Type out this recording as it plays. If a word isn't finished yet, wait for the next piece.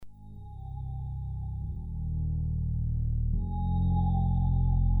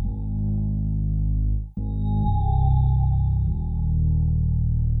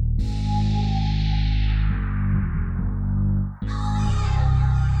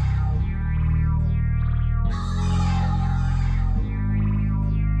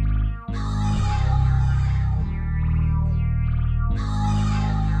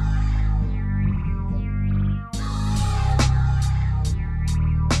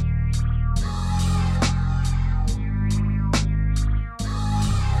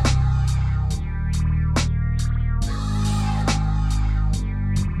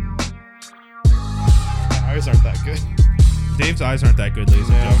Dave's eyes aren't that good, ladies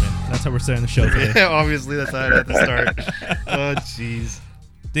and gentlemen. That's how we're starting the show today. Obviously, that's how I had to start. Oh, jeez.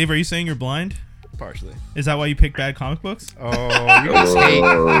 Dave, are you saying you're blind? Partially. Is that why you pick bad comic books? Oh, you guys hate.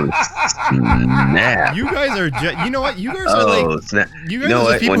 Snap. You guys are. You know what? You guys are like. Snap. You guys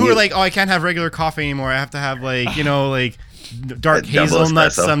are the people who are like, oh, I can't have regular coffee anymore. I have to have like, like dark Double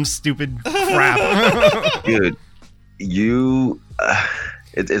hazelnut, espresso. some stupid crap. Dude,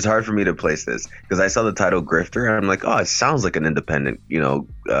 it's hard for me to place this because I saw the title Grifter and I'm like, oh, it sounds like an independent,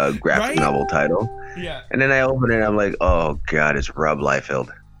 graphic Right? novel title. Yeah. And then I open it and I'm like, oh god, it's Rob Liefeld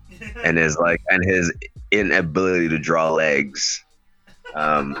and his inability to draw legs.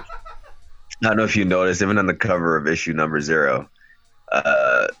 I don't know if you noticed, even on the cover of issue number 0,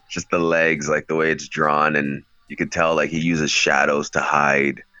 just the legs, like the way it's drawn, and you can tell like he uses shadows to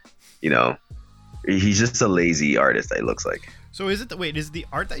hide. He's just a lazy artist. It looks like. So is it the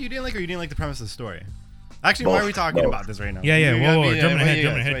art that you didn't like, or you didn't like the premise of the story? Actually, why are we talking about this right now? Yeah. You Whoa, gotta be- jumping ahead, yeah,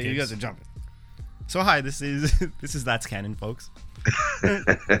 jumping that's ahead, right, You kids. guys are jumping. So hi, this is That's Canon, folks.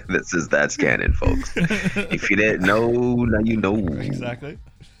 That's canon, folks. If you didn't know, now you know. Exactly.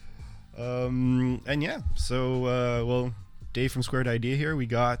 And yeah, so Dave from Squared Idea here. We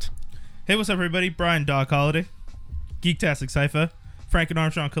got Hey, what's up, everybody? Brian Dog Holiday, Geektastic Cypher, Frank and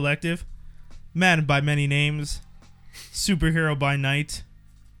Armstrong Collective, Man by Many Names, Superhero by Night,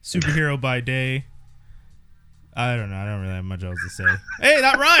 Superhero by Day. I don't know. I don't really have much else to say. Hey,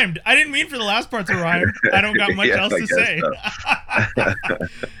 that rhymed. I didn't mean for the last part to rhyme. I don't got much else I to guess say. so.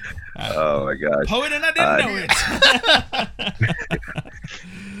 Oh my gosh. Poet and I didn't know it.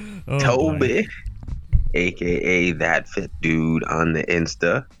 Oh, Toby, aka That Fit Dude on the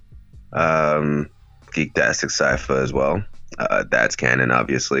Insta. Geektastic Cypher as well. That's canon,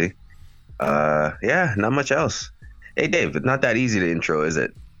 obviously. Yeah, not much else. Hey Dave, it's not that easy to intro, is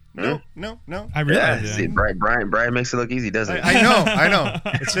it? no. I realize See, Brian makes it look easy, doesn't it? I know.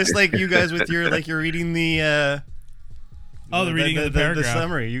 It's just like you guys with your you're reading the the reading of the paragraph. the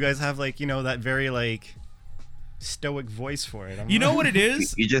summary. You guys have that very stoic voice for it. You know what it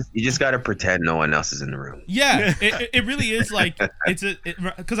is? You just gotta pretend no one else is in the room. Yeah, it really is like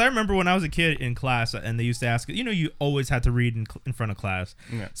because I remember when I was a kid in class and they used to ask you always had to read in front of class.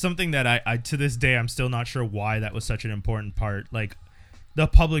 Yeah. Something that I to this day I'm still not sure why that was such an important part. Like the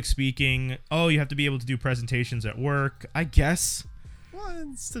public speaking. Oh, you have to be able to do presentations at work. I guess. Well,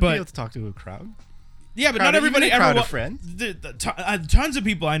 it's to But- be able to talk to a crowd. Yeah, but Crowd- not everybody even a ever. crowd of friends. Tons of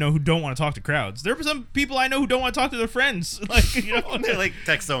people I know who don't want to talk to crowds. There are some people I know who don't want to talk to their friends. They're like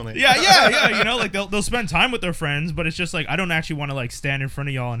text only. Yeah. Like they'll spend time with their friends, but it's just like I don't actually want to stand in front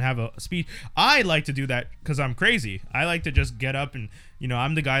of y'all and have a speech. I like to do that because I'm crazy. I like to just get up and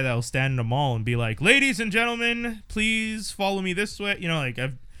I'm the guy that'll stand in the mall and be like, "Ladies and gentlemen, please follow me this way."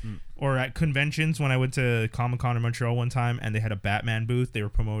 Or at conventions when I went to Comic-Con in Montreal one time and they had a Batman booth. They were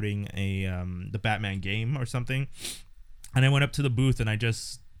promoting the Batman game or something. And I went up to the booth and I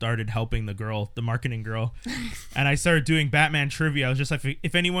just started helping the marketing girl. And I started doing Batman trivia. I was just like,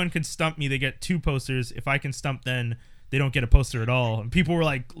 if anyone can stump me, they get 2 posters. If I can stump them, they don't get a poster at all. And people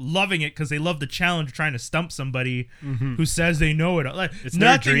were loving it because they love the challenge of trying to stump somebody who says they know it. It's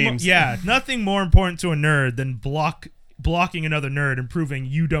their dreams. Nothing more important to a nerd than blocking another nerd and proving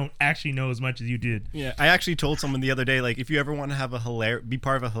you don't actually know as much as you did. Yeah, I actually told someone the other day, if you ever want to have be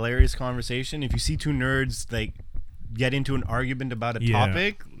part of a hilarious conversation, if you see 2 nerds get into an argument about a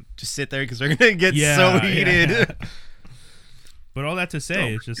topic, just sit there because they're gonna get so heated. Yeah. But all that to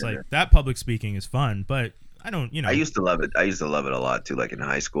say, it's just that public speaking is fun, but I don't, I used to love it. I used to love it a lot too. Like in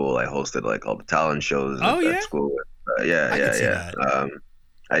high school, I hosted all the talent shows at school. Yeah.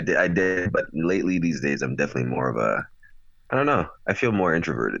 I did, but lately these days I'm definitely more of I don't know. I feel more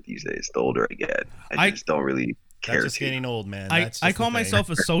introverted these days. The older I get, I just don't really care. That's just getting old, man. I call myself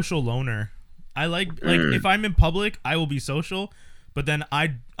a social loner. I like if I'm in public, I will be social, but then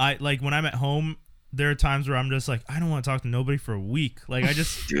I when I'm at home, there are times where I'm just I don't want to talk to nobody for a week. I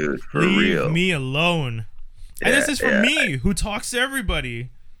just Dude, for leave real. me alone. And this is for me who talks to everybody.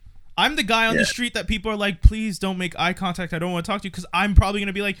 I'm the guy on the street that people are like, please don't make eye contact. I don't want to talk to you because I'm probably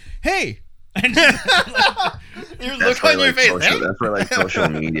gonna be like, hey. And your look on your face. That's where social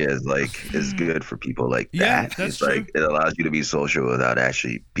media is good for people like Yeah, that. that's It's true. it allows you to be social without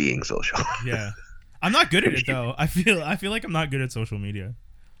actually being social. Yeah, I'm not good at it though. I feel like I'm not good at social media.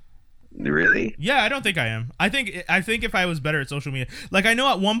 Really? Yeah, I don't think I am. I think if I was better at social media, I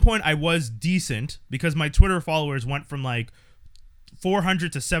know at one point I was decent because my Twitter followers went from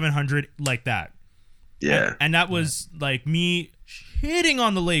 400 to 700 like that. Yeah. And that was me hitting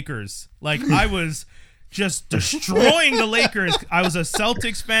on the Lakers. I was just destroying the Lakers. I was a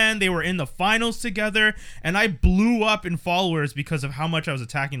Celtics fan. They were in the finals together, and I blew up in followers because of how much I was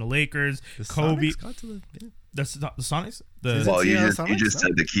attacking the Lakers. Kobe. Sonics got to the Sonics? Well, you Sonics? just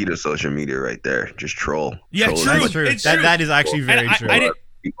said the key to social media right there. Just troll. Yeah, Troll. true. That's true. It's true. That is actually very And true. I didn't,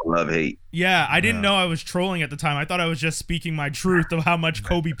 People love hate. yeah, I didn't know I was trolling at the time. I thought I was just speaking my truth of how much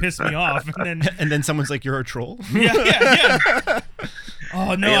Kobe pissed me off. And then someone's like, "You're a troll." Yeah.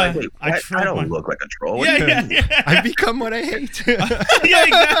 Oh no, And you're like, I I don't look like a troll. What Yeah, do you mean? yeah. I've become what I hate. Yeah,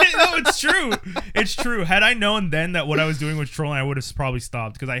 exactly. No, it's true. It's true. Had I known then that what I was doing was trolling, I would have probably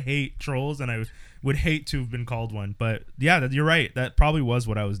stopped because I hate trolls and I would hate to have been called one. But yeah, you're right. That probably was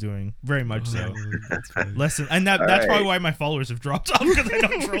what I was doing. Very much so. Less and that's right. probably why my followers have dropped off because I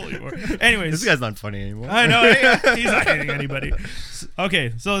don't troll anymore. Anyways, This guy's not funny anymore. I know he's not hating anybody.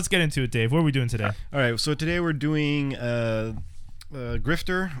 Okay, so let's get into it, Dave. What are we doing today? All right, so today we're doing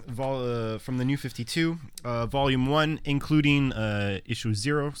Grifter from the New 52, Volume 1, including Issue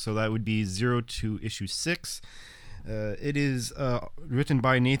 0, so that would be 0 to Issue 6. It is written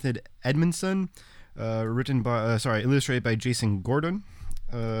by Nathan Edmondson, illustrated by Jason Gordon,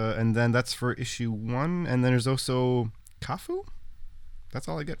 and then that's for Issue 1, and then there's also Kafu? That's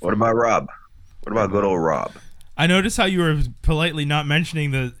all I get. What about Rob? What about good old Rob? I noticed how you were politely not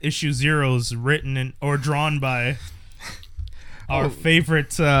mentioning the issue zeros written or drawn by our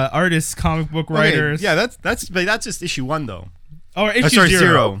favorite artists, comic book writers. Okay, yeah, that's just Issue 1 though. Or issue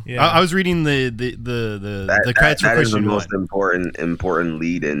zero. Yeah. I was reading the credits for that is the Christian most important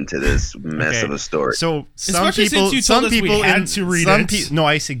lead into this mess of a story. So Especially since you told us we had to read it. No,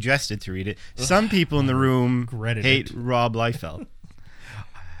 I suggested to read it. Some people in the room Regretted hate it. Rob Liefeld.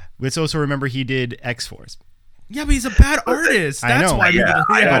 Let's also remember he did X-Force. Yeah, but he's a bad artist. That's I know, why we yeah, did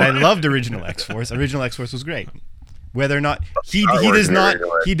But I loved original X-Force. Original X-Force was great. Whether or not he does not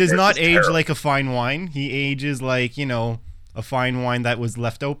age terrible. like a fine wine. He ages like, a fine wine that was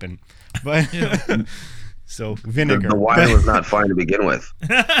left open. But so vinegar. The wine was not fine to begin with.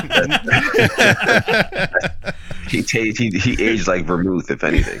 he aged like vermouth, if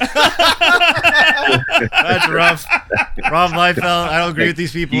anything. That's rough. Rob Liefeld, I don't agree with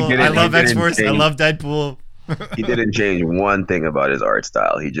these people. I love X-Force. I love Deadpool. He didn't change one thing about his art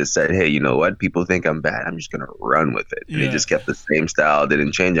style. He just said, hey, you know what? People think I'm bad. I'm just going to run with it. And he just kept the same style,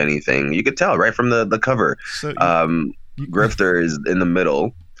 didn't change anything. You could tell right from the cover. So, Grifter is in the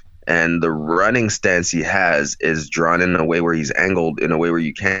middle, and the running stance he has is drawn in a way where he's angled in a way where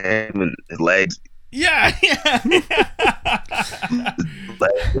you can't even his legs. Yeah.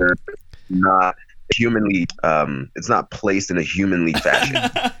 Legs are not humanly. It's not placed in a humanly fashion.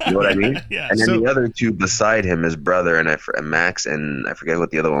 You know what I mean? Yeah. And then the other two beside him, his brother and Max, and I forget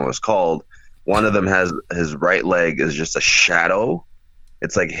what the other one was called. One of them has his right leg is just a shadow.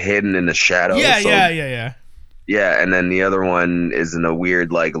 It's like hidden in the shadow. Yeah. Yeah, and then the other one is in a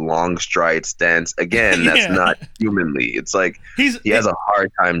weird, like, long stride stance. Again, that's not humanly. It's like he has a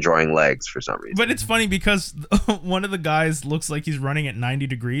hard time drawing legs for some reason. But it's funny because one of the guys looks like he's running at 90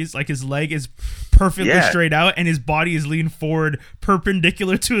 degrees. Like his leg is perfectly straight out and his body is leaned forward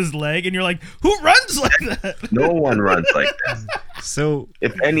perpendicular to his leg. And you're like, who runs like that? No one runs like that. So,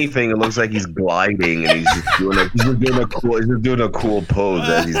 if anything, it looks like he's gliding and he's just doing a cool pose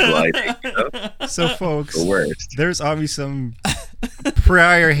as he's gliding. You know? So, folks, the worst. There's obviously some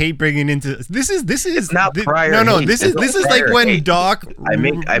prior hate bringing into this is It's not prior. No, hate. this is like when hate. Doc. I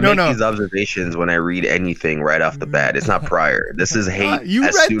make these observations when I read anything right off the bat. It's not prior. This is hate.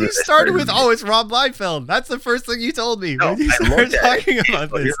 You started with it's Rob Liefeld. That's the first thing you told me when you started talking about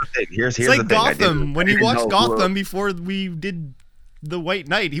this. Here's it's like the thing. Gotham when he watched Gotham before we did The White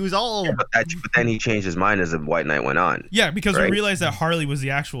Knight. He was all. Yeah, but then he changed his mind as the White Knight went on. Yeah, because we realized that Harley was the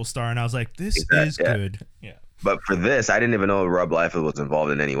actual star, and I was like, this is good. Yeah. But for this, I didn't even know Rob Liefeld was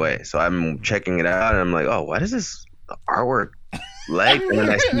involved in any way. So I'm checking it out, and I'm like, oh, what is this artwork like? And then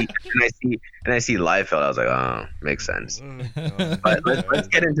I see Liefeld. I was like, oh, makes sense. But let's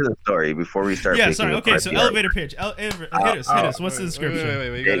get into the story before we start. Yeah, sorry. Okay, so elevator pitch. Hit us. What's the description?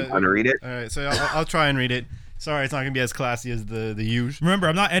 Wait, you want to read it? All right, so I'll try and read it. Sorry, it's not gonna be as classy as the usual. Remember,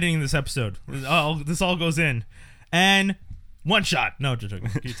 I'm not editing this episode. This all goes in, and one shot. No, just joking.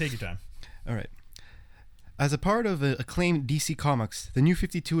 You take your time. All right. As a part of acclaimed DC Comics, the New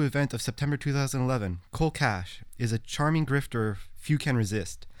 52 event of September 2011, Cole Cash is a charming grifter few can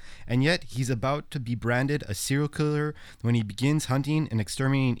resist, and yet he's about to be branded a serial killer when he begins hunting and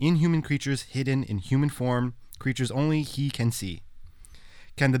exterminating inhuman creatures hidden in human form, creatures only he can see.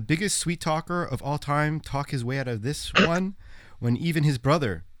 Can the biggest sweet talker of all time talk his way out of this one when even his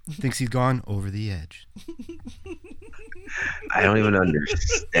brother thinks he's gone over the edge? I don't even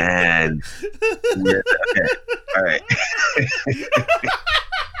understand. Okay. All right.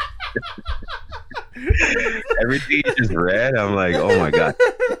 Everything you just read, I'm like, oh my god.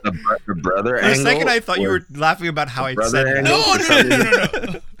 The brother For a angle. second, I thought you was- were laughing about how I brother said it.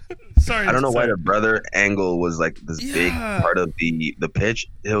 angle. No. Sorry. I don't know why sorry. the brother angle was like this big Yeah. part of the pitch.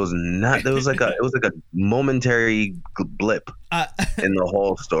 It was not. There was like a momentary blip in the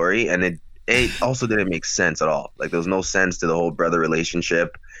whole story, and it also didn't make sense at all. Like there was no sense to the whole brother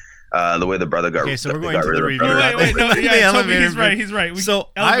relationship. The way the brother got. Okay, so we're got going to rid the of review. brother. Wait, no, The yeah, Toby, elevator he's right. pitch. He's right. So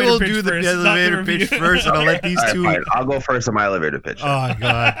I elevator will pitch do the first, not the elevator pitch review. first, and I'll let these All right, two. fine. I'll go first on my elevator pitch. Oh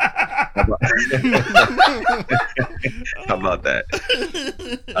god. How about that?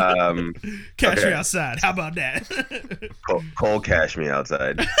 Cash Okay. me outside. How about that? Cole cash me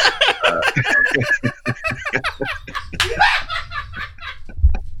outside.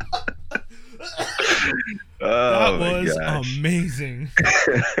 Oh, that my was gosh. amazing.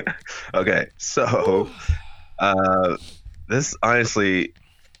 Okay, so this honestly,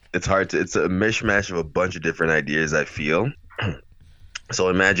 it's hard to. It's a mishmash of a bunch of different ideas. I feel. So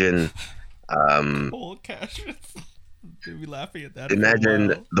imagine, Oh, cash. Did we laughing at that? for a imagine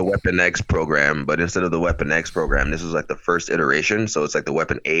while. the Weapon X program, but instead of the Weapon X program, this was like the first iteration. So it's like the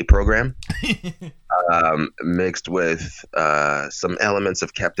Weapon A program, mixed with some elements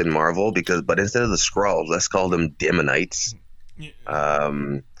of Captain Marvel. But instead of the Skrulls, let's call them Demonites.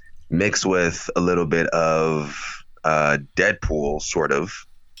 Mixed with a little bit of Deadpool, sort of,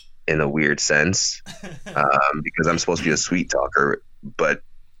 in a weird sense, because I'm supposed to be a sweet talker, but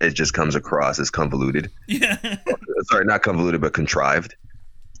it just comes across as convoluted. Yeah. Sorry, not convoluted, but contrived.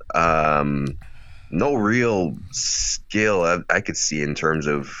 No real skill I could see in terms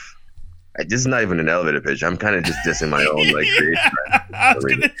of. This is not even an elevator pitch. I'm kind of just dissing my own like creation. I was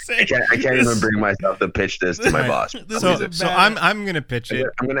gonna say. I can't even bring myself to pitch this to my boss. This So, is a so bad- I'm gonna pitch it.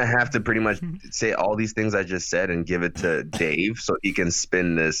 I'm gonna have to pretty much say all these things I just said and give it to Dave so he can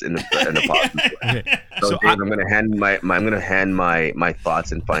spin this in a positive way. Okay. So, So Dave, I'm gonna hand my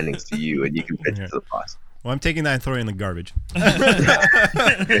thoughts and findings to you, and you can pitch Okay. it to the boss. Well, I'm taking that and throwing it in the garbage.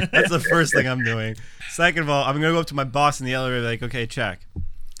 That's the first thing I'm doing. Second of all, I'm gonna go up to my boss in the elevator, like, okay, check.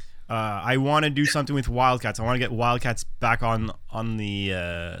 I want to do something with Wildcats. I want to get Wildcats back on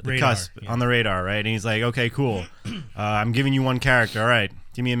the Radar, cusp, yeah. on the radar, right? And he's like, okay, cool. I'm giving you one character. All right,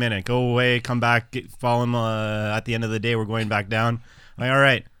 give me a minute. Go away, come back, follow him. At the end of the day, we're going back down. I'm like, all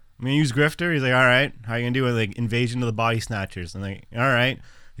right, I'm gonna use Grifter. He's like, all right, how you gonna do it? Like, invasion of the body snatchers. I'm like, all right.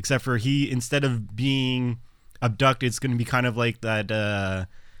 Except for he, instead of being abducted, it's gonna be kind of like that.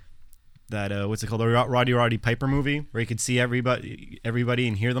 What's it called? The Roddy Piper movie where you could see everybody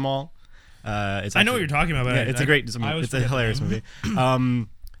and hear them all. It's I know what you're talking about. But Yeah, it's a great. I always It's a forget the hilarious name. movie.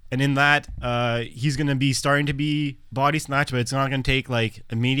 And in that, he's gonna be starting to be body snatched, but it's not gonna take like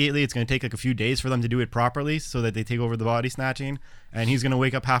immediately. It's gonna take like a few days for them to do it properly, so that they take over the body snatching. And he's gonna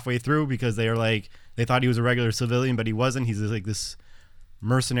wake up halfway through because they thought he was a regular civilian, but he wasn't. He's like this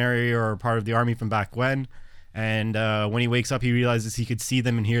mercenary or part of the army from back when. And when he wakes up, he realizes he could see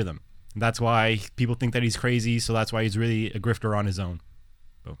them and hear them. And that's why people think that he's crazy. So that's why he's really a grifter on his own.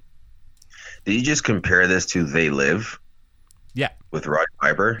 Did you just compare this to They Live Yeah. with Roddy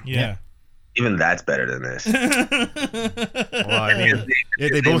Piper? Yeah. Even that's better than this. Well, I mean,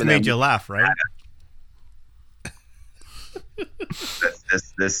 they both made you laugh, right?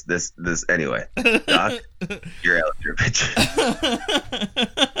 This anyway. Doc, your elevator pitch.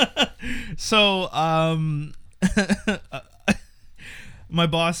 So, my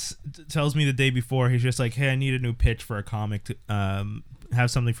boss tells me the day before, he's just like, hey, I need a new pitch for a comic to have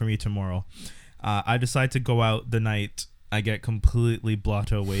something for me tomorrow. I decide to go out the night. I get completely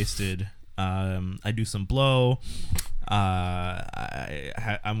blotto wasted. I do some blow.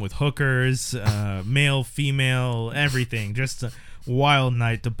 I'm with hookers, male, female, everything. Just a wild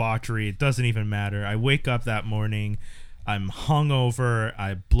night, debauchery. It doesn't even matter. I wake up that morning. I'm hungover. I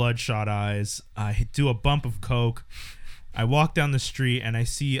have bloodshot eyes. I do a bump of coke. I walk down the street and I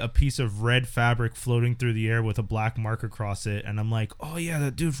see a piece of red fabric floating through the air with a black mark across it. And I'm like, oh yeah,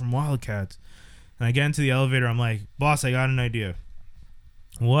 that dude from Wildcats. And I get into the elevator. I'm like, boss, I got an idea.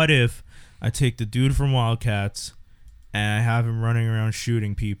 What if I take the dude from Wildcats and I have him running around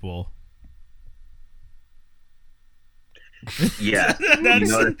shooting people? Yeah.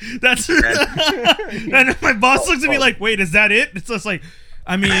 That's and my boss looks at me like, wait, is that it? It's just like,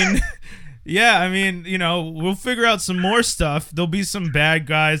 I mean, Yeah, I mean, we'll figure out some more stuff. There'll be some bad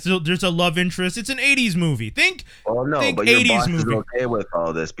guys. There's a love interest. It's an 80s movie. Think Well, no, think but your 80s boss movie. is okay with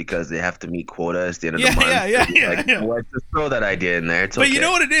all this because they have to meet quota at the end of Yeah, the month. yeah. Let's just throw that idea in there. It's But okay. you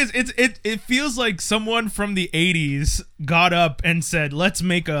know what it is? It feels like someone from the 80s got up and said, "Let's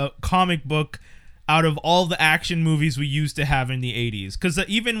make a comic book out of all the action movies we used to have in the 80s." Because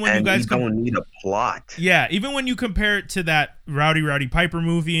even when And you guys don't need a plot. yeah, even when you compare it to that Rowdy Piper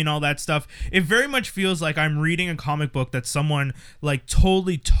movie and all that stuff, it very much feels like I'm reading a comic book that someone like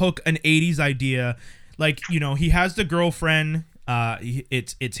totally took an 80s idea. Like, he has the girlfriend.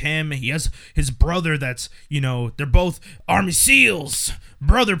 It's him. He has his brother. That's they're both Army SEALs.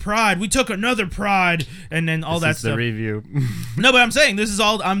 Brother Pride. We took another Pride, and then all that This is stuff. the review. No, but I'm saying this is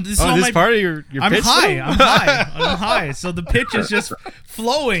all. This is all this my part of your I'm pitch high. though? I'm high. I'm high. So the pitch is just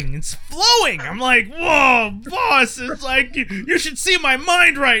flowing. It's flowing. I'm like, whoa, boss. It's like, you should see my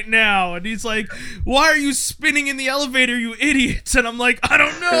mind right now. And he's like, why are you spinning in the elevator, you idiots? And I'm like, I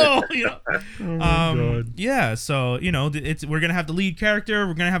don't know. God. Yeah. So we're gonna have the lead character.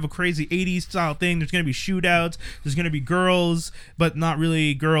 We're gonna have a crazy 80s style thing. There's gonna be shootouts. There's gonna be girls, but not really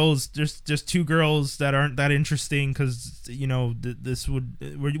girls. There's just two girls that aren't that interesting because this would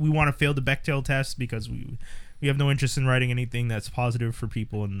we want to fail the Bechdel test because we have no interest in writing anything that's positive for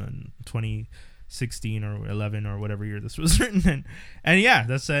people in 2016 or 11 or whatever year this was written. And yeah,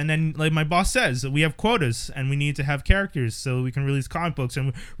 that's and then like my boss says, we have quotas and we need to have characters so we can release comic books,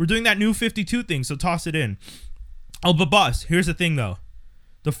 and we're doing that new 52 thing, so toss it in. Oh, but boss, here's the thing though.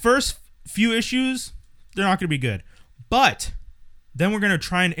 The first few issues, they're not going to be good. But then we're going to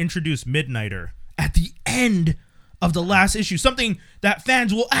try and introduce Midnighter at the end of the last issue, something that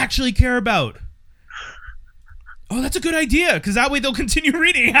fans will actually care about. Oh, that's a good idea, because that way they'll continue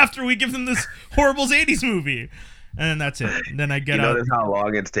reading after we give them this horrible 80s movie. And then that's it. And then I get You out. notice how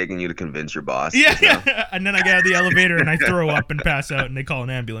long it's taking you to convince your boss? Yeah. And then I get out of the elevator and I throw up and pass out, and they call an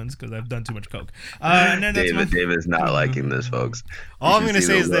ambulance because I've done too much coke. And then that's David's not liking this, folks. All I'm You gonna should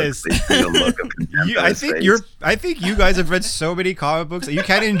say see is the look- this. you see the look of contempt on his face. I think you guys have read so many comic books that you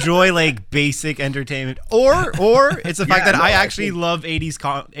can't enjoy like basic entertainment, or it's the fact Yeah, that no, I I actually think- love 80s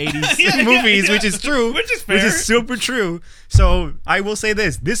Yeah, movies, yeah. which is true, Which is fair. which is super true. So I will say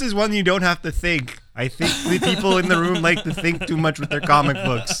this is one you don't have to think. I think the people in the room like to think too much with their comic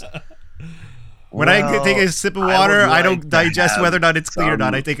books. When I Well, take a sip of I would water, I like don't to digest have whether or not it's clear or not.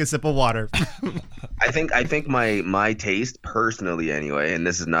 some- I take a sip of water. I think my taste personally anyway, and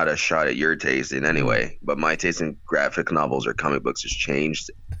this is not a shot at your taste in any way, but my taste in graphic novels or comic books has changed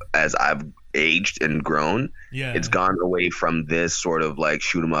as I've aged and grown. Yeah. It's gone away from this sort of like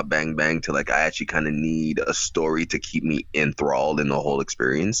shoot 'em up bang bang to like I actually kind of need a story to keep me enthralled in the whole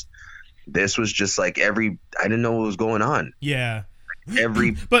experience. This was just like I didn't know what was going on. Yeah.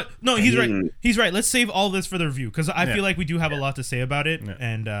 Every But no, he's right. pain. He's right. Let's save all this for the review because I Yeah. feel like we do have a lot to say about it, Yeah.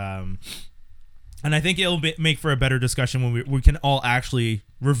 and I think it'll make for a better discussion when we can all actually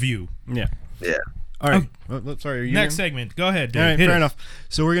review. Yeah. Yeah. All right. Sorry. Are you Next here? segment. Go ahead, dude. All right, Hit fair it. enough.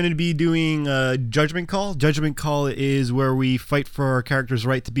 So we're going to be doing Judgment Call. Judgment Call is where we fight for our character's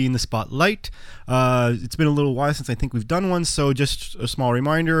right to be in the spotlight. It's been a little while since I think we've done one, so just a small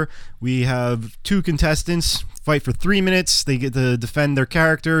reminder. We have two contestants fight for 3 minutes. They get to defend their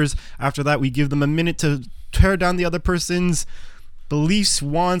characters. After that, we give them a minute to tear down the other person's beliefs,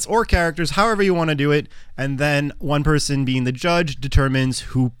 wants, or characters, however you want to do it, and then one person being the judge determines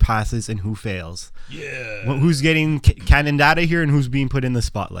who passes and who fails. Yeah. Who's getting canon data here and who's being put in the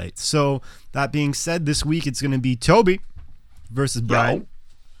spotlight. So that being said, this week it's going to be Toby versus Brian.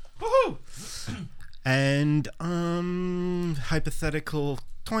 Woohoo! And hypothetical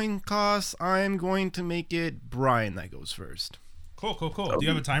coin toss, I'm going to make it Brian that goes first. Cool. Do you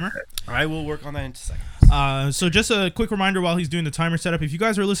have a timer? I will work on that in a second. So just a quick reminder while he's doing the timer setup, if you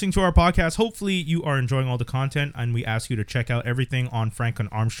guys are listening to our podcast, hopefully you are enjoying all the content, and we ask you to check out everything on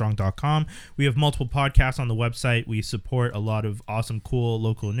franklinarmstrong.com. We have multiple podcasts on the website. We support a lot of awesome, cool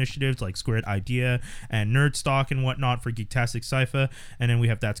local initiatives like Squared Idea and Nerd Stock and whatnot for Geektastic Cypher. And then we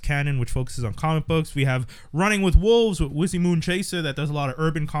have That's Canon, which focuses on comic books. We have Running with Wolves with Wizzy Moon Chaser that does a lot of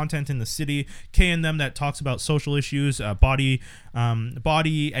urban content in the city. K&M that talks about social issues, body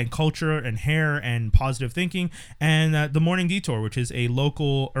and culture and hair and positive thinking, and The Morning Detour, which is a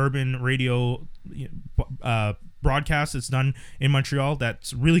local urban radio broadcast that's done in Montreal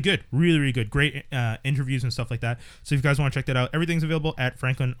that's really good, really good, great interviews and stuff like that. So if you guys want to check that out, everything's available at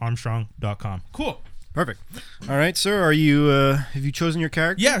franklinarmstrong.com. Cool. Perfect. All right, sir. Are you? Have you chosen your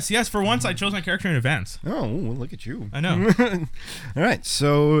character? Yes. For once, I chose my character in advance. Oh, well, look at you. I know. All right.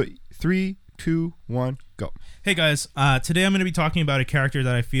 So 3, 2, 1, go. Hey guys, today I'm going to be talking about a character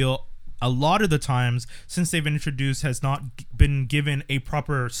that I feel a lot of the times since they've been introduced has not been given a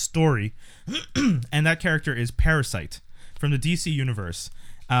proper story. And that character is Parasite from the DC universe.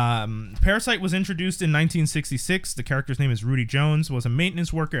 Parasite was introduced in 1966. The character's name is Rudy Jones, was a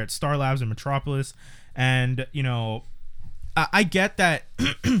maintenance worker at Star Labs in Metropolis. And, you know, I get that.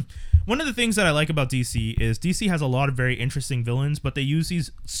 One of the things that I like about DC is DC has a lot of very interesting villains, but they use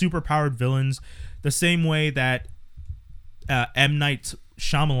these super powered villains the same way that M. Night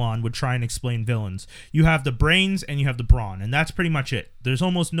Shyamalan would try and explain villains. You have the brains and you have the brawn, and that's pretty much it. There's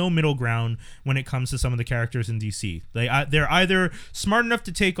almost no middle ground when it comes to some of the characters in DC. They're either smart enough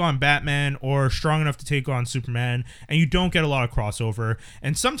to take on Batman or strong enough to take on Superman, and you don't get a lot of crossover.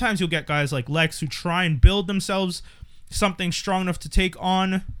 And sometimes you'll get guys like Lex who try and build themselves something strong enough to take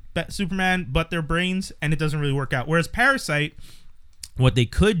on Superman, but their brains, and it doesn't really work out. Whereas Parasite, what they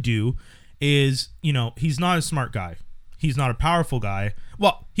could do is, you know, he's not a smart guy. He's not a powerful guy.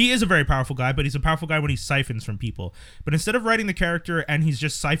 Well, he is a very powerful guy, but he's a powerful guy when he siphons from people. But instead of writing the character and he's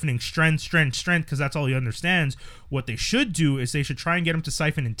just siphoning strength, because that's all he understands, what they should do is they should try and get him to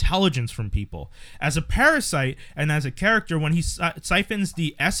siphon intelligence from people. As a parasite and as a character, when he siphons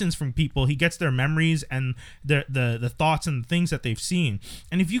the essence from people, he gets their memories and the thoughts and the things that they've seen.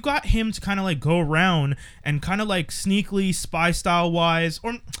 And if you got him to kind of like go around and kind of like sneakily, spy style wise,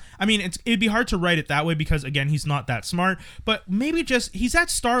 or I mean, it'd be hard to write it that way because again, he's not that smart, but maybe just he's at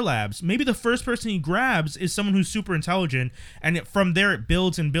Star Labs. Maybe the first person he grabs is someone who's super intelligent, and from there it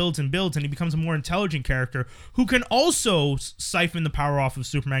builds and builds and builds, and he becomes a more intelligent character who can also siphon the power off of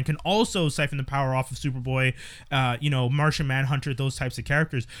Superman, can also siphon the power off of Superboy, Martian Manhunter, those types of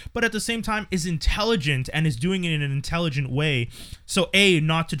characters, but at the same time is intelligent and is doing it in an intelligent way. So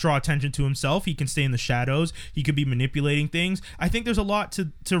not to draw attention to himself, he can stay in the shadows, he could be manipulating things. I think there's a lot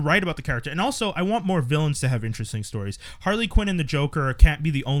to write about the character, and also I want more villains to have interesting stories. Harley Quinn and the Joker can't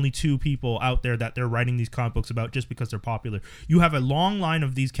be the only two people out there that they're writing these comic books about just because they're popular. You have a long line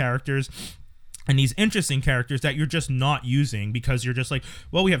of these characters and these interesting characters that you're just not using because you're just like,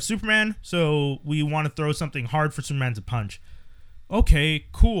 well, we have Superman, so we want to throw something hard for Superman to punch. Okay,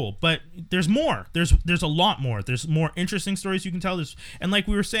 cool, but there's more. There's a lot more. There's more interesting stories you can tell. And like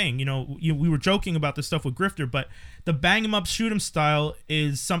we were saying, we were joking about this stuff with Grifter, but the bang 'em up, shoot 'em style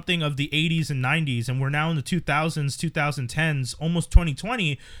is something of the 80s and 90s, and we're now in the 2000s, 2010s, almost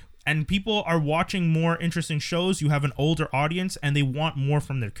 2020, and people are watching more interesting shows. You have an older audience, and they want more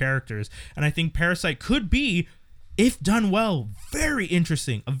from their characters. And I think Parasite could be, if done well, very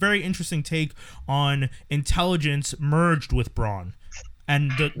interesting. A very interesting take on intelligence merged with brawn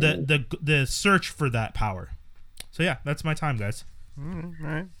and the search for that power. So yeah, that's my time, guys. All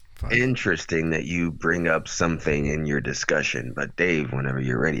right. Fine. Interesting that you bring up something in your discussion, but Dave, whenever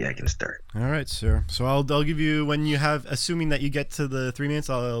you're ready, I can start. All right, sir. So I'll give you, when you have, assuming that you get to the 3 minutes,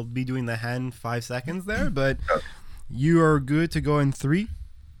 I'll be doing the hand 5 seconds there, but you are good to go in 3,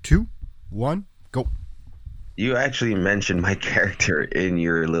 2, 1, go. You actually mentioned my character in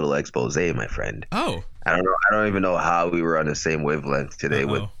your little expose, my friend. Oh. I don't know. I don't even know how we were on the same wavelength today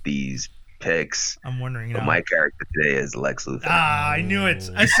with these picks. I'm wondering. But my character today is Lex Luthor. I knew it.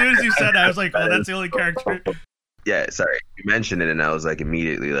 As soon as you said it, I was like, oh, that's the only character. Yeah, sorry. You mentioned it, and I was like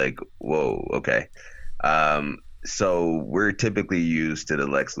immediately like, whoa, okay. So we're typically used to the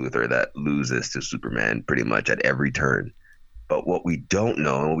Lex Luthor that loses to Superman pretty much at every turn. But what we don't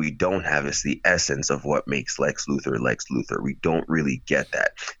know and what we don't have is the essence of what makes Lex Luthor Lex Luthor. We don't really get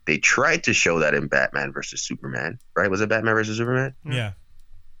that. They tried to show that in Batman versus Superman, right? Was it Batman versus Superman? Yeah.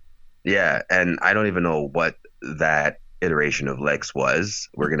 Yeah, and I don't even know what that iteration of Lex was.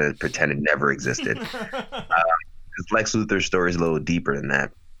 We're going to pretend it never existed. Lex Luthor's story is a little deeper than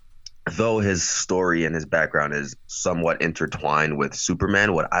that. Though his story and his background is somewhat intertwined with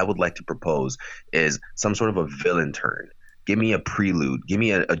Superman, what I would like to propose is some sort of a villain turn. Give me a prelude. Give me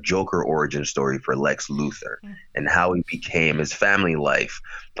a Joker origin story for Lex Luthor and how he became, his family life.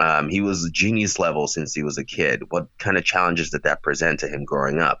 He was genius level since he was a kid. What kind of challenges did that present to him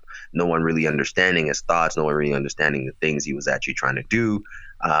growing up? No one really understanding his thoughts, no one really understanding the things he was actually trying to do.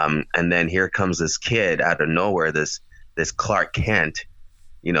 And then here comes this kid out of nowhere, this Clark Kent,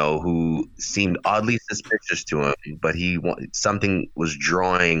 who seemed oddly suspicious to him, but something was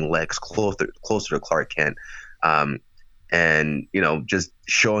drawing Lex closer to Clark Kent. And, just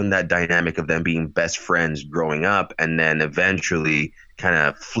showing that dynamic of them being best friends growing up and then eventually kind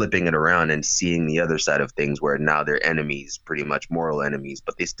of flipping it around and seeing the other side of things where now they're enemies, pretty much moral enemies,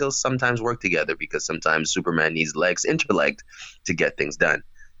 but they still sometimes work together because sometimes Superman needs Lex intellect to get things done.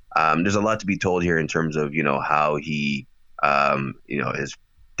 There's a lot to be told here in terms of, how he, his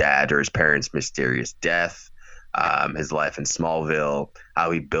dad or his parents' mysterious death, his life in Smallville,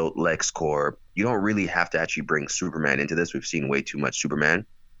 how he built LexCorp. You don't really have to actually bring Superman into this. We've seen way too much Superman.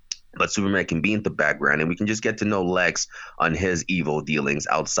 But Superman can be in the background, and we can just get to know Lex on his evil dealings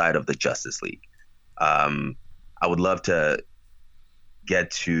outside of the Justice League. I would love to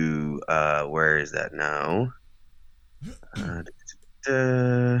get to where is that now?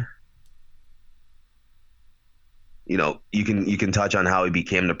 You know, you can touch on how he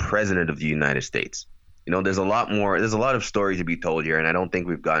became the president of the United States. You know, there's a lot of stories to be told here, and I don't think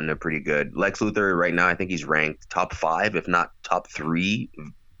we've gotten a pretty good Lex Luthor right now. I think he's ranked top 5, if not top 3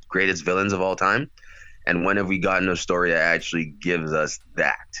 greatest villains of all time. And when have we gotten a story that actually gives us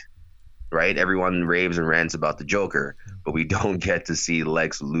that? Right? Everyone raves and rants about the Joker, but we don't get to see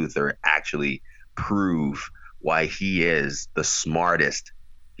Lex Luthor actually prove why he is the smartest.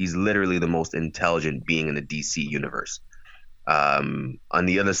 He's literally the most intelligent being in the DC universe. On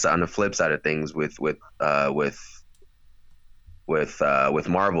the other side, on the flip side of things, with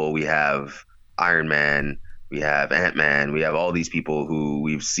Marvel, we have Iron Man, we have Ant-Man, we have all these people who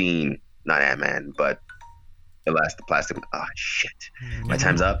we've seen, not Ant-Man, but the plastic. Oh shit! My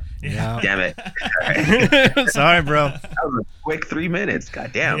time's up. Yeah. Damn it! All right. Sorry, bro. That was a quick 3 minutes.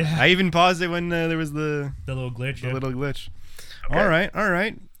 God damn. Yeah. I even paused it when there was the little glitch. little glitch. Okay. All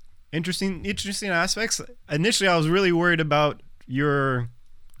right. Interesting aspects. Initially, I was really worried about your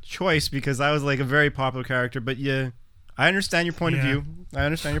choice because I was like a very popular character, but yeah, I understand your point of view.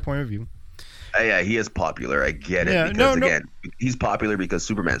 Yeah, he is popular. I get it. Yeah, because again, he's popular because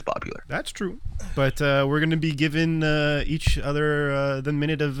Superman's popular. That's true. But we're going to be given each other the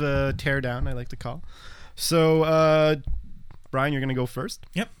minute of teardown, I like to call. So, Brian, you're going to go first.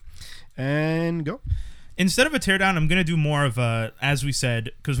 Yep. And go. Instead of a teardown, I'm going to do more of a, as we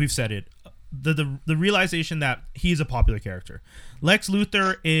said, because we've said it, the realization that he's a popular character. Lex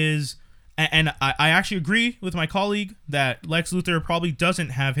Luthor is... And I actually agree with my colleague that Lex Luthor probably doesn't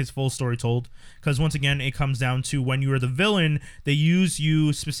have his full story told, because once again, it comes down to when you are the villain, they use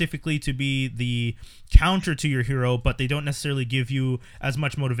you specifically to be the counter to your hero, but they don't necessarily give you as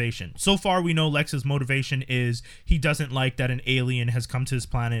much motivation. So far, we know Lex's motivation is he doesn't like that an alien has come to his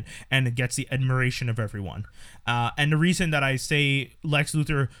planet and it gets the admiration of everyone. And the reason that I say Lex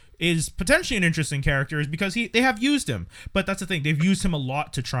Luthor is potentially an interesting character is because they have used him, but that's the thing, they've used him a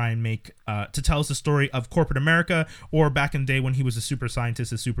lot to try and make to tell us the story of corporate America, or back in the day when he was a super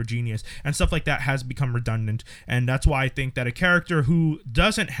scientist, a super genius, and stuff like that has become redundant. And that's why I think that a character who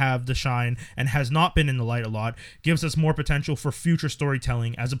doesn't have the shine and has not been in the light a lot gives us more potential for future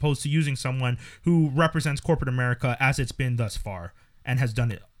storytelling, as opposed to using someone who represents corporate America as it's been thus far and has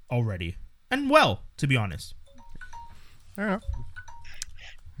done it already, and well, to be honest. I don't know.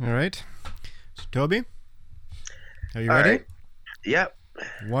 All right. So, Toby, are you ready? Right. Yep.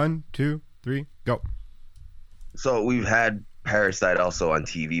 1, 2, 3, go. So we've had Parasite also on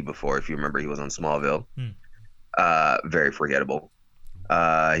TV before. If you remember, he was on Smallville. Very forgettable.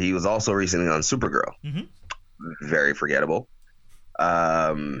 He was also recently on Supergirl. Very forgettable.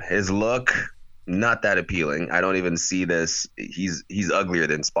 His look, not that appealing. I don't even see this. He's uglier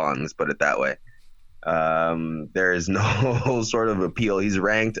than Spawn, let's put it that way. There is no sort of appeal. He's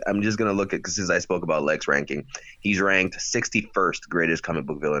ranked, I'm just going to look at, because since I spoke about Lex ranking, he's ranked 61st greatest comic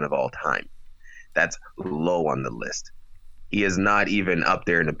book villain of all time. That's low on the list. He is not even up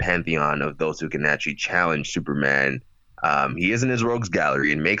there in the pantheon of those who can actually challenge Superman. He is in his rogues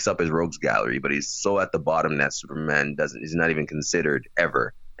gallery and makes up his rogues gallery, but he's so at the bottom that Superman he's not even considered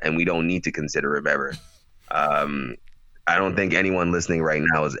ever, and we don't need to consider him ever. I don't think anyone listening right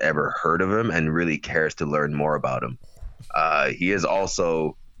now has ever heard of him and really cares to learn more about him. He is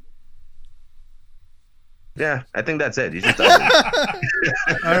also... Yeah, I think that's it. He's just ugly.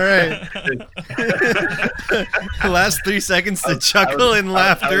 All right. The last 3 seconds to chuckle and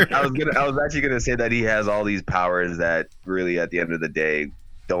laughter. I was actually gonna say that he has all these powers that really, at the end of the day,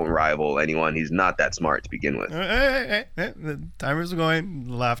 don't rival anyone. He's not that smart to begin with. Hey. The timer's going.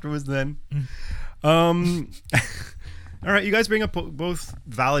 The laughter was then. All right, you guys bring up both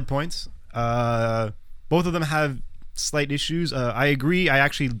valid points. Both of them have slight issues. I agree. I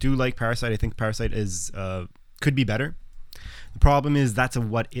actually do like Parasite. I think Parasite is could be better. The problem is that's a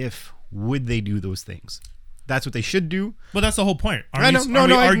what if. Would they do those things? That's what they should do. But that's the whole point. Are we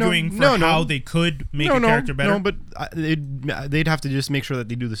arguing for how they could make a character better? No, but they'd have to just make sure that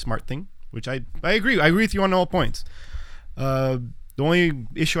they do the smart thing, which I agree. I agree with you on all points. The only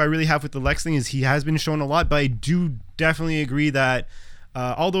issue I really have with the Lex thing is he has been shown a lot, but I do definitely agree that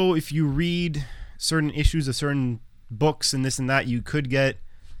although if you read certain issues of certain books and this and that, you could get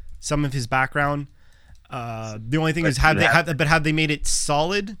some of his background. The only thing is have they made it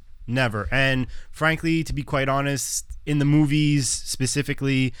solid Never. And frankly, to be quite honest, in the movies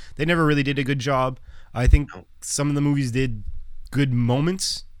specifically, they never really did a good job. I think some of the movies did good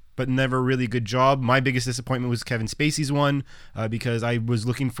moments, but never really good job. My biggest disappointment was Kevin Spacey's one, because I was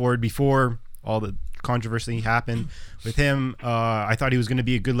looking forward before all the controversy happened with him. I thought he was going to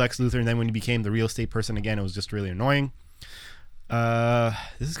be a good Lex Luthor, and then when he became the real estate person again, it was just really annoying.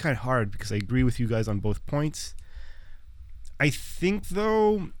 This is kind of hard because I agree with you guys on both points. I think,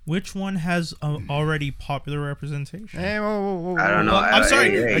 though... Which one has already popular representation? Hey, whoa. I don't know. I'm sorry.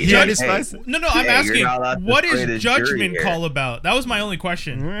 No, I'm asking, what is Judgment here. Call about? That was my only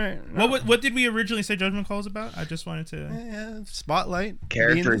question. Right, no. What did we originally say Judgment Call is about? I just wanted to... Spotlight.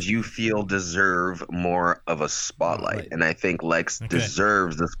 Characters you feel deserve more of a spotlight. And I think Lex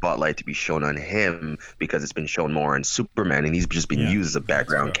deserves the spotlight to be shown on him because it's been shown more on Superman, and he's just been used as a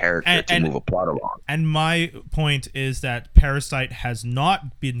background character to move a plot along. And my point is that Parasite has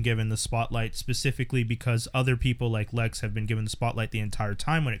not been given the spotlight specifically because other people like Lex have been given the spotlight the entire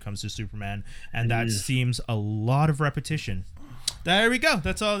time when it comes to Superman, and that seems a lot of repetition. There we go.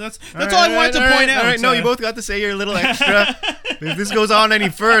 That's all. That's all I wanted to point out. All right, no, you both got to say your little extra. If this goes on any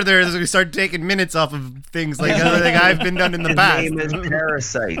further, we start taking minutes off of things like I've been done in the past. His name is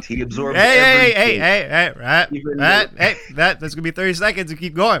Parasite. He absorbs everything. That's gonna be 30 seconds. We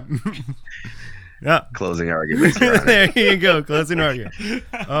keep going. Yeah. Closing arguments. There you go. Closing argument.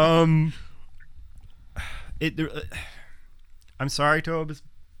 I'm sorry, Tobes,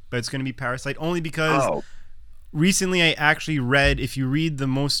 but it's going to be Parasite only because recently I actually read, if you read the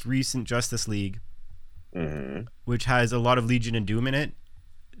most recent Justice League, which has a lot of Legion of Doom in it,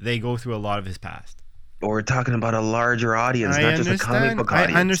 they go through a lot of his past. But we're talking about a larger audience, not just a comic book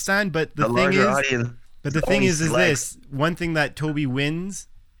audience. I understand, but the thing is this. One thing that Toby wins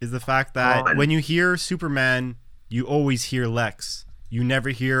is the fact that when you hear Superman, you always hear Lex. You never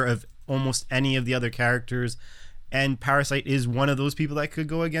hear of almost any of the other characters, and Parasite is one of those people that could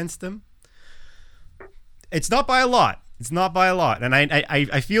go against them. It's not by a lot. And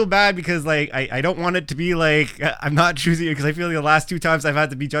I feel bad because I don't want it to be like I'm not choosing it because I feel like the last two times I've had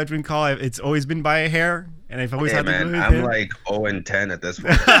to be Judgment Call, it's always been by a hair, and I've always had to go with I'm him. like 0-10 at this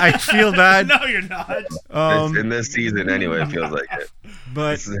point. I feel bad. No, you're not. In this season anyway, it feels like it.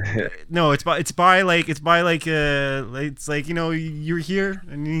 But no, it's like you know, you're here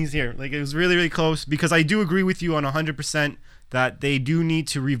and he's here. Like, it was really, really close because I do agree with you on 100% that they do need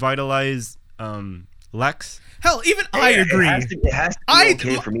to revitalize Lex. Hell, even I agree. It has to be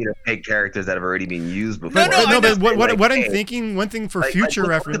okay for me to pick characters that have already been used before. But what I'm thinking, one thing for future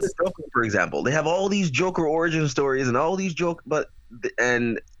reference. Look at the Joker, for example, they have all these Joker origin stories and all these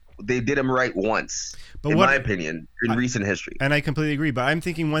and they did them right once, in my opinion, in recent history. And I completely agree. But I'm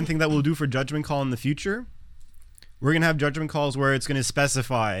thinking one thing that we'll do for Judgment Call in the future, we're going to have Judgment Calls where it's going to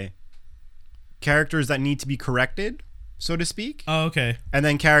specify characters that need to be corrected, so to speak. Oh, okay. And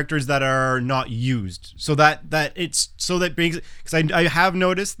then characters that are not used. So that brings it, because I have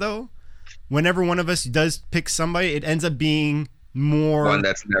noticed, though, whenever one of us does pick somebody, it ends up being more one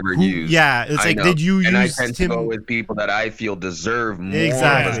that's never used. Yeah, it's like, did you and use I tend to go with people that I feel deserve more.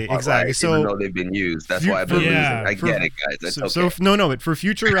 Exactly. So even though they've been used, that's why I've been losing. I get it, guys. That's okay. But for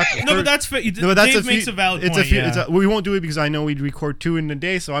future but that's Dave makes a valid point. We won't do it because I know we'd record 2 in a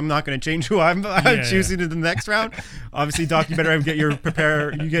day, so I'm not going to change who I'm choosing in the next round. Obviously, Doc, you better get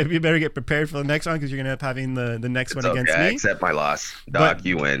prepared. You better get prepared for the next round because you're going to end up having the next one against me. I accept my loss, Doc.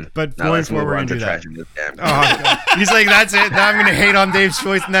 You win. But now going forward, we're going to do that. Oh, he's like, that's it. Now I'm going to hate on Dave's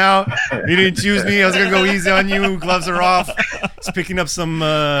choice now. You didn't choose me. I was going to go easy on you. Gloves are off. Just picking up some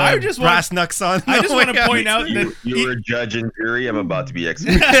brass knucks on. I just want to point out that you were judge and jury. I'm about to be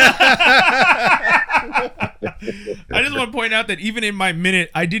executed. I just want to point out that even in my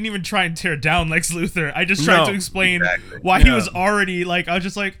minute, I didn't even try and tear down Lex Luthor. I just tried to explain why he was already I was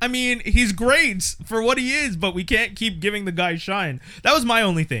just like, I mean, he's great for what he is, but we can't keep giving the guy shine. That was my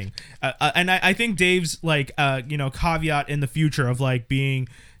only thing. And I think Dave's caveat in the future of being,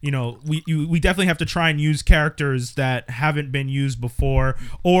 we definitely have to try and use characters that haven't been used before.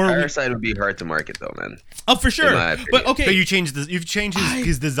 Or Parasite would be hard to market though, man. Oh, for sure. But okay, but you've changed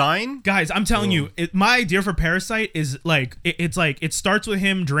his design, guys. I'm telling you, my idea for Parasite is it starts with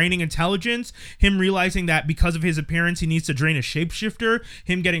him draining intelligence, him realizing that because of his appearance, he needs to drain a shapeshifter,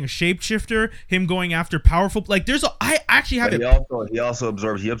 him getting a shapeshifter, him going after powerful. I actually have it. He also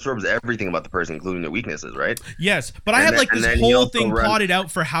absorbs everything about the person, including their weaknesses, right? Yes, but I have this whole thing plotted out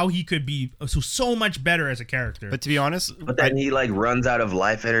for how he could be so much better as a character. But to be honest, But then he like runs out of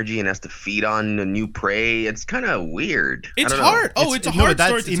life energy and has to feed on a new prey. It's kind of weird. It's I don't hard. know. It's a hard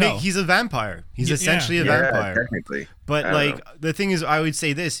story to tell. he's a vampire. He's Yeah, essentially a Yeah, vampire. technically. But I don't like know. the thing is, I would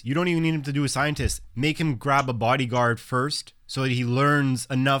say this: you don't even need him to do a scientist. Make him grab a bodyguard first, so that he learns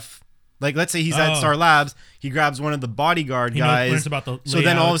enough. Like, let's say he's at Oh. Star Labs, he grabs one of the bodyguard He guys. learns about the So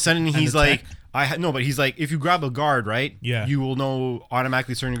then all of a layout sudden and he's the like, tech. no, but he's like, if you grab a guard, right? Yeah. You will know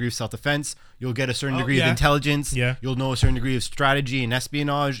automatically a certain degree of self-defense. You'll get a certain Oh, degree yeah. of intelligence. Yeah. You'll know a certain degree of strategy and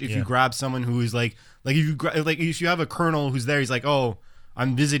espionage. If Yeah. you grab someone who is like if you have a colonel who's there, he's like, oh,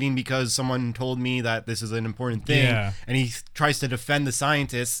 I'm visiting because someone told me that this is an important thing. Yeah. And he tries to defend the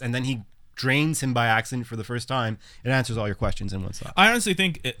scientists, and then he drains him by accident for the first time. It answers all your questions in one stop. I honestly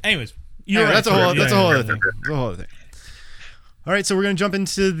think. Anyways, Anyway, right, that's a whole. yeah, That's a yeah, whole yeah. other thing. That's a whole other thing. All right, so we're gonna jump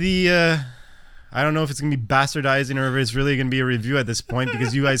into the. I don't know if it's gonna be bastardizing or if it's really gonna be a review at this point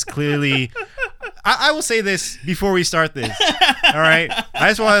because you guys clearly. I will say this before we start this. All right, I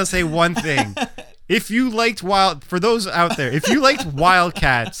just want to say one thing. If you liked for those out there, if you liked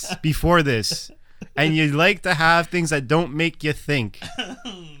Wildcats before this, and you like to have things that don't make you think,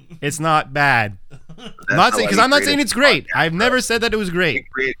 it's not bad. I'm not saying because I'm not saying it's great. I've never said that it was great.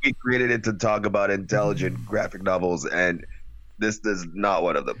 We created it to talk about intelligent graphic novels, and this is not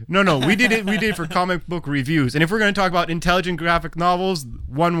one of them. No, we did it. We did it for comic book reviews. And if we're going to talk about intelligent graphic novels,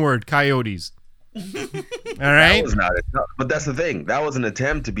 one word: coyotes. All right. That was not it. No, but that's the thing. That was an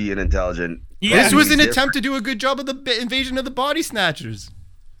attempt to be an intelligent. Yeah. This was an Different. attempt to do a good job of the invasion of the body snatchers.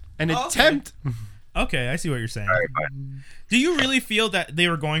 An Oh, okay. attempt. Okay, I see what you're saying. All right, fine. Do you really feel that they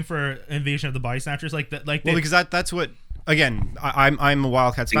were going for Invasion of the Body Snatchers like that? Like Well, they, because that's what. Again, I'm a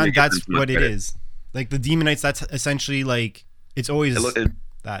Wildcats I think fan. they get That's them what it better. is. Like the Demonites. That's essentially like it's always It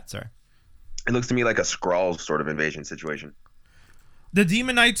that. Sorry. looks to me like a Skrull sort of invasion situation. the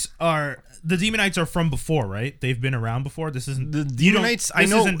Demonites are from before, right? They've been around before. This isn't The you don't- Demonites, I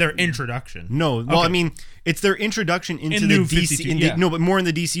This know- isn't their introduction. No, well, Okay. I mean, it's their introduction into In the New DC. 52, yeah. No, but more in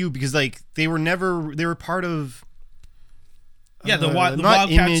the DCU because like they were part of. Yeah, the not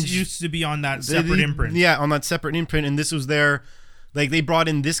Wildcats Image. used to be on that separate imprint. Yeah, on that separate imprint, and this was their. Like they brought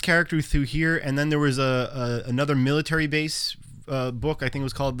in this character through here, and then there was another military base book. I think it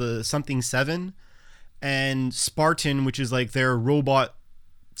was called the Something 7, and Spartan, which is like their robot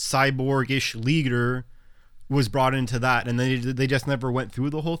cyborg-ish leader, was brought into that, and they just never went through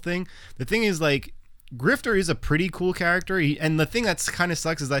the whole thing. The thing is, like, Grifter is a pretty cool character, and the thing that's kind of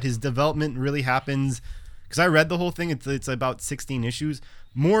sucks is that his development really happens. Because I read the whole thing, it's about 16 issues.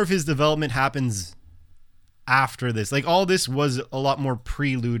 More of his development happens after this. Like all this was a lot more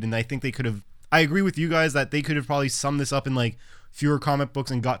prelude, and I think they could have. I agree with you guys that they could have probably summed this up in like fewer comic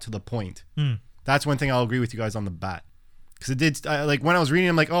books and got to the point. That's one thing I'll agree with you guys on the bat. Because it did, like when I was reading,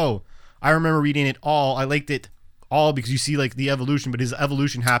 I'm like, oh, I remember reading it all. I liked it all because you see like the evolution, but his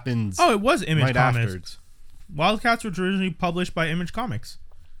evolution happens. Oh, it was Image Right Comics. afterwards. Wildcats were originally published by Image Comics.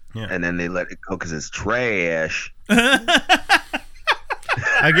 And then they let it go because it's trash.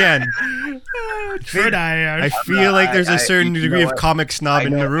 Again, True-die. I feel like there's a certain you degree know of what? comic snob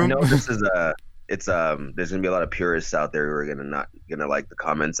in the I room. know this is there's gonna be a lot of purists out there who are not gonna like the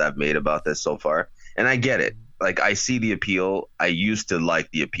comments I've made about this so far, and I get it. Like I see the appeal. I used to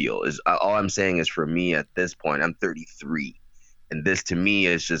like the appeal. Is all I'm saying is for me at this point, I'm 33, and this to me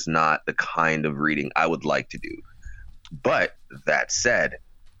is just not the kind of reading I would like to do. But that said,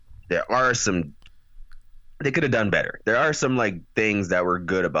 there are some. They could have done better. There are some like things that were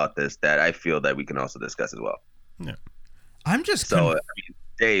good about this that I feel that we can also discuss as well. I'm just So, I mean,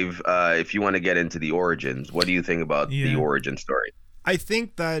 Dave, if you want to get into the origins, what do you think about the origin story? I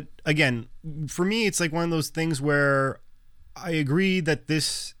think that again, for me, it's like one of those things where I agree that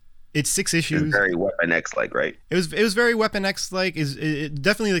it's 6 It's issues. very Weapon X like, right? It was very Weapon X like. Is it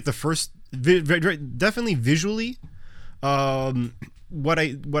definitely like the first, definitely visually. What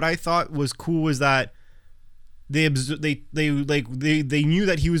I thought was cool was that they knew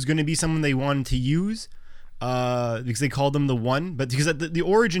that he was going to be someone they wanted to use. Because they called him the One, but because the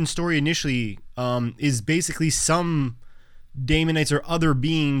origin story initially is basically some Daemonites or other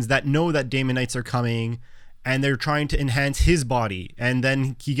beings that know that Daemonites are coming, and they're trying to enhance his body, and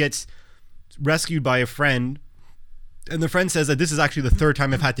then he gets rescued by a friend, and the friend says that this is actually the 3rd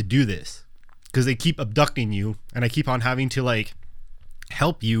time I've had to do this because they keep abducting you, and I keep on having to like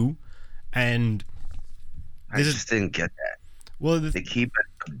help you, and I just didn't get that. well, They keep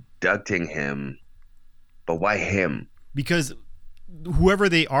abducting him, but why him? because whoever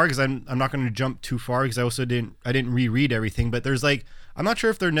they are, because I'm not going to jump too far because I didn't reread everything, but there's like I'm not sure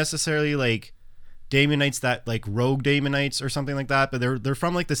if they're necessarily like Daemonites that like rogue Daemonites or something like that, but they're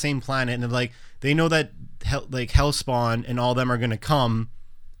from like the same planet, and they're like they know that Hellspawn and all them are gonna come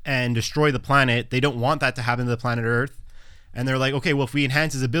and destroy the planet. They don't want that to happen to the planet Earth, and they're like, okay, well, if we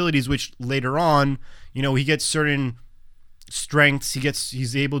enhance his abilities, which later on, you know, he gets certain strengths,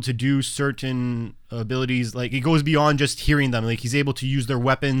 he's able to do certain abilities, like it goes beyond just hearing them, like he's able to use their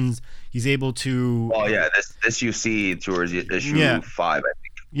weapons, he's able to this you see towards issue 5, I think.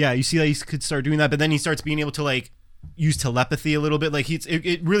 Yeah, you see that he could start doing that, but then he starts being able to like use telepathy a little bit. Like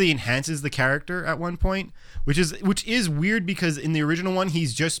it really enhances the character at one point, which is weird because in the original one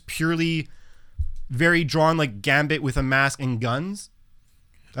he's just purely very drawn like Gambit with a mask and guns.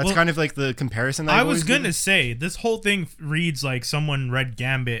 That's kind of like the comparison that I was gonna say. This whole thing reads like someone read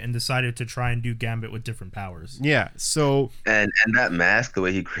Gambit and decided to try and do Gambit with different powers. Yeah. So and that mask, the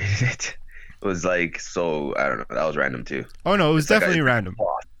way he created it, was like, so I don't know. That was random too. Oh no, it was definitely random.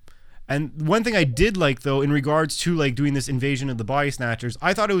 And one thing I did like though, in regards to like doing this invasion of the body snatchers,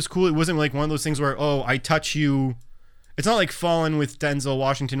 I thought it was cool. It wasn't like one of those things where, oh, I touch you. It's not like Fallen with Denzel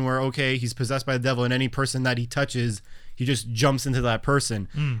Washington where, okay, he's possessed by the devil and any person that he touches, he just jumps into that person.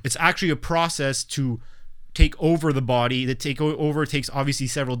 It's actually a process to take over the body. That take over takes obviously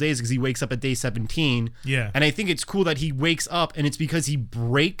several days because he wakes up at day 17. Yeah. And I think it's cool that he wakes up and it's because he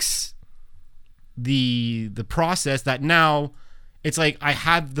breaks the process that now it's like I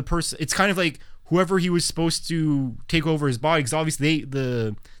have the person. It's kind of like whoever he was supposed to take over his body, because obviously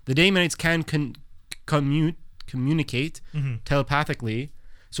the Daemonites can communicate telepathically.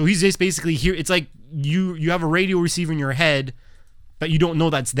 So he's just basically here. It's like you have a radio receiver in your head, but you don't know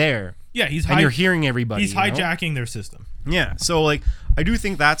that's there. Yeah, and you're hearing everybody. He's hijacking their system. Yeah, so like I do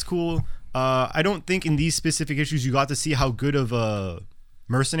think that's cool. I don't think in these specific issues you got to see how good of a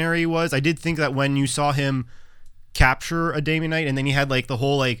mercenary he was. I did think that when you saw him capture a Daemonite and then he had like the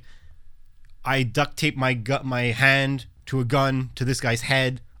whole like I duct tape my hand to a gun to this guy's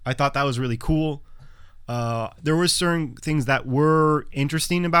head. I thought that was really cool. There were certain things that were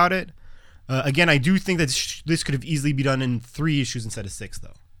interesting about it. Again, I do think that this could have easily been done in 3 issues instead of 6,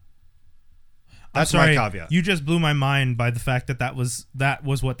 though. That's my caveat. You just blew my mind by the fact that was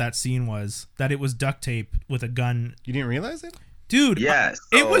what that scene was. That it was duct tape with a gun. You didn't realize it? Dude,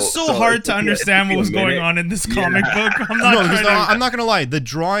 it was so hard to understand what was going on in this comic book. I'm not gonna lie. The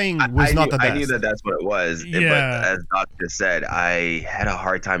drawing was not the best. I knew that's what it was. Yeah. But as Doc just said, I had a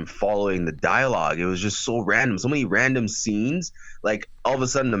hard time following the dialogue. It was just so random. So many random scenes. Like all of a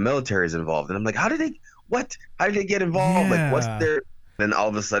sudden the military is involved, and I'm like, how did they get involved? Yeah. Like, what's their? Then all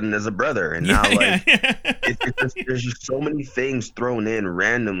of a sudden there's a brother, and now there's just so many things thrown in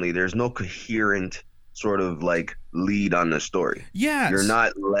randomly. There's no coherent sort of like lead on the story. Yeah, you're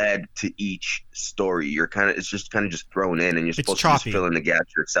not led to each story. It's just thrown in, and you're supposed to just fill in the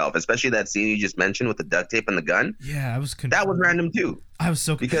gaps yourself. Especially that scene you just mentioned with the duct tape and the gun. Yeah, that was random too. I was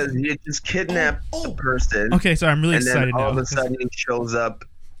so because you just kidnapped the person. Okay, so I'm really excited then now. All of a sudden he shows up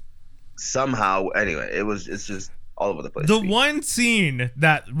somehow. Anyway, it's just all over the place. The one scene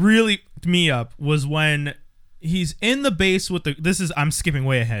that really me up was when he's in the base with I'm skipping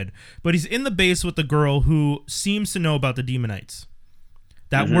way ahead, but he's in the base with the girl who seems to know about the Demonites.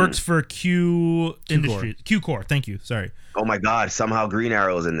 That works for Q Industries. Q-Core, thank you. Sorry. Oh my God, somehow Green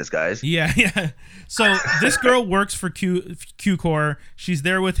Arrow's in this, guys. Yeah. So this girl works for Q-Core. She's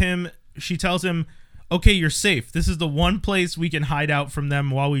there with him. She tells him, okay, you're safe. This is the one place we can hide out from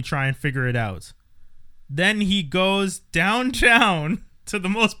them while we try and figure it out. Then he goes downtown to the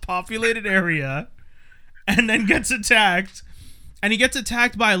most populated area and then gets attacked. And he gets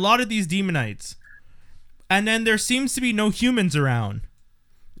attacked by a lot of these Demonites. And then there seems to be no humans around.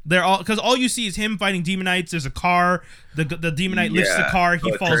 Because all you see is him fighting Demonites. There's a car. The Demonite lifts the car.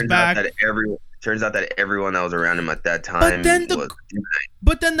 He falls back. Turns out that everyone that was around him at that time was Demonite.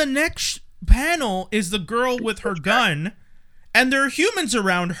 But then the next panel is the girl with her gun. And there are humans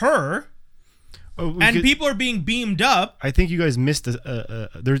around her. And people are being beamed up. I think you guys missed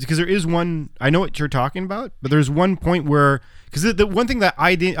because there is one. I know what you're talking about, but there's one point where because the one thing that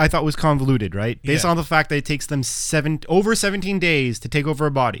I thought was convoluted, right? Based on the fact that it takes them over 17 days to take over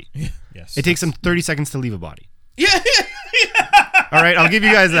a body. Yes, it takes them 30 seconds to leave a body. Yeah. All right, I'll give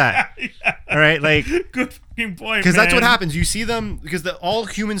you guys that. Yeah. All right, like good fucking point. Because that's what happens. You see them because all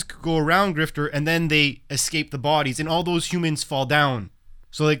humans go around Grifter, and then they escape the bodies, and all those humans fall down.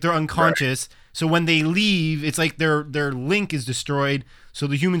 So like they're unconscious. Right. So when they leave, it's like their link is destroyed. So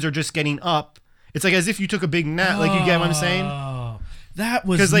the humans are just getting up. It's like as if you took a big nap. Like you get what I'm saying? That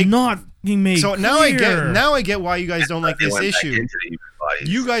was like, not being made. So clear. Now I get why you guys don't like this issue.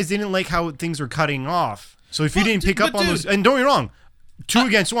 You guys didn't like how things were cutting off. So if you didn't pick up on those, and don't get me wrong, 2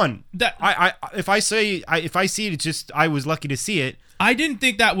 against 1. That If I see it, it's just I was lucky to see it. I didn't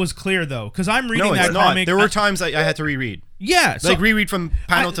think that was clear though, because I'm reading No, that it's not. comic. There were times I had to reread. Yeah, so Like reread from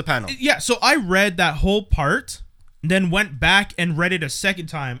panel to panel. Yeah, so I read that whole part, then went back and read it a second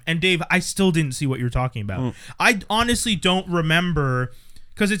time. And Dave, I still didn't see what you're talking about. I honestly don't remember,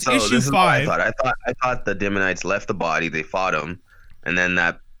 because it's So issue this is what 5. I thought the Demonites left the body, they fought him, and then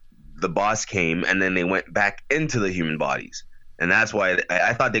the boss came, and then they went back into the human bodies, and that's why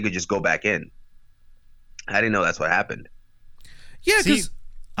I thought they could just go back in. I didn't know that's what happened. Yeah, See, because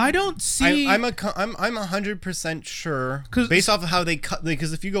I don't see. I'm 100% sure 'Cause- based off of how they cut.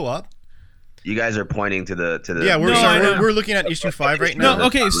 Because if you go up, You guys are pointing to the yeah, No, I know. we're looking at issue 5 right now. No,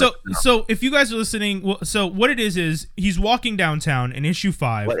 okay, so if you guys are listening, so what it is he's walking downtown in issue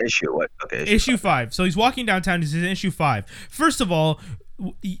 5. What issue? What? Okay, Issue 5. So he's walking downtown. He's in issue 5. First of all,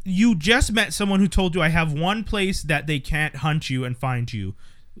 you just met someone who told you I have one place that they can't hunt you and find you.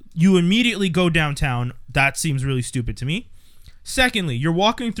 You immediately go downtown. That seems really stupid to me. Secondly, you're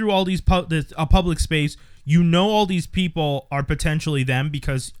walking through all these a public space. You know all these people are potentially them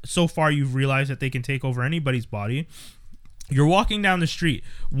because so far you've realized that they can take over anybody's body. You're walking down the street.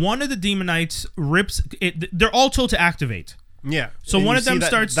 One of the Demonites rips it. They're all told to activate. Yeah. So And one you of them see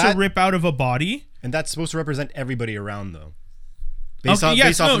starts to rip out of a body. and that's supposed to represent everybody around, though. Based off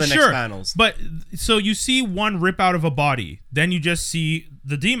of the next panels. But so you see one rip out of a body, then you just see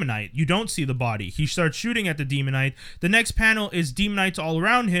the Demonite. You don't see the body. He starts shooting at the Demonite. The next panel is Demonites all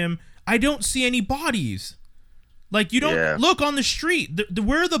around him. I don't see any bodies. Like, you don't look on the street.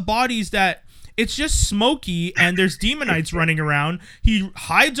 Where are the bodies that... It's just smoky, and there's Demonites running around. He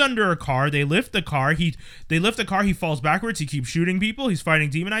hides under a car. They lift the car. They lift the car. He falls backwards. He keeps shooting people. He's fighting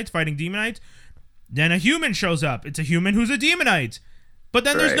Demonites. Then a human shows up. It's a human who's a Demonite. But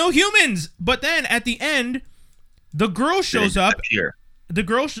then there's no humans. But then at the end, the girl shows up. The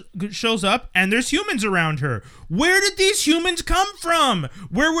girl shows up, and there's humans around her. Where did these humans come from?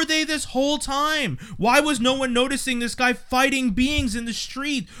 Where were they this whole time? Why was no one noticing this guy fighting beings in the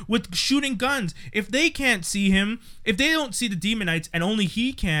street with shooting guns? If they can't see him, if they don't see the Demonites, and only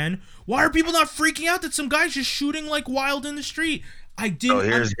he can, why are people not freaking out that some guy's just shooting like wild in the street? So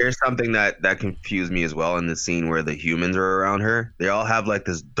here's something that confused me as well in the scene where the humans are around her. They all have like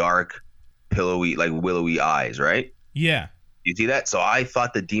this dark, pillowy, like willowy eyes, right? Yeah. You see that? So I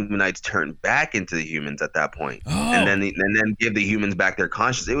thought the Demonites turned back into the humans at that point, and then give the humans back their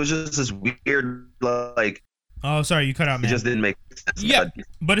conscience. It was just this weird, like. Oh, sorry, you cut out, man. It just didn't make sense. Yeah,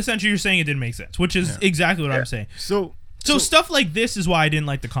 but essentially you're saying it didn't make sense, which is exactly what I'm saying. So stuff like this is why I didn't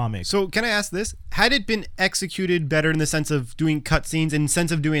like the comic. So can I ask this? Had it been executed better in the sense of doing cutscenes, in the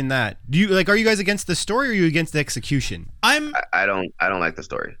sense of doing that? Do you are you guys against the story, or are you against the execution? I don't like the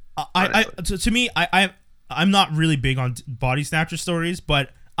story. To me, I'm not really big on body snatcher stories,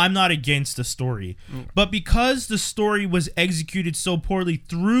 but I'm not against the story. But because the story was executed so poorly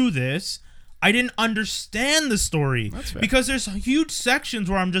through this, I didn't understand the story. That's fair. Because there's huge sections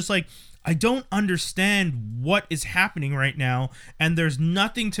where I'm just like, I don't understand what is happening right now, and there's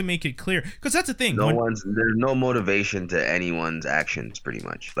nothing to make it clear. Because that's the thing. There's no motivation to anyone's actions, pretty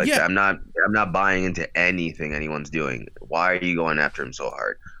much. Like, I'm not buying into anything anyone's doing. Why are you going after him so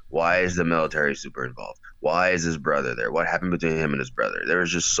hard? Why is the military super involved? Why is his brother there? What happened between him and his brother? There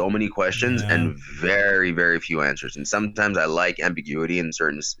was just so many questions and very, very few answers. And sometimes I like ambiguity in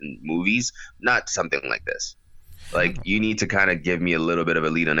certain movies, not something like this. Like, you need to kind of give me a little bit of a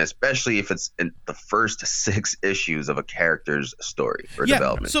lead on, especially if it's in the first 6 issues of a character's story or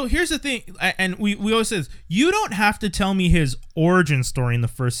development. So here's the thing, and we always say this, you don't have to tell me his origin story in the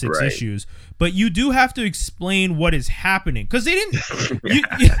first 6 issues, but you do have to explain what is happening. Because they didn't,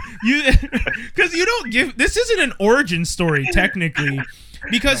 because you don't give, this isn't an origin story technically.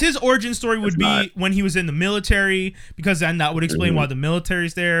 Because his origin story would be when he was in the military, because then that would explain why the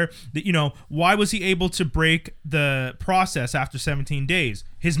military's there. Why was he able to break the process after 17 days?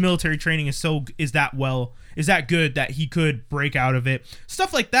 His military training is that good that he could break out of it.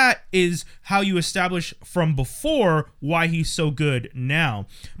 Stuff like that is how you establish from before why he's so good now.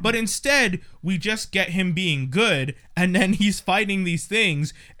 But instead, we just get him being good, and then he's fighting these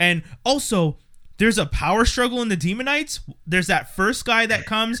things. And also, there's a power struggle in the Demonites. There's that first guy that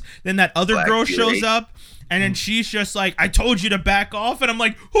comes, then that other girl shows up, and then she's just like, I told you to back off. And I'm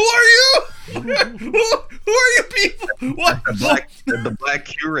like, who are you? who are you people? What? The black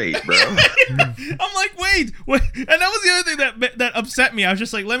curate, bro. I'm like, wait. And that was the other thing that upset me. I was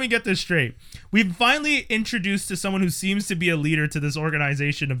just like, let me get this straight. We've finally introduced to someone who seems to be a leader to this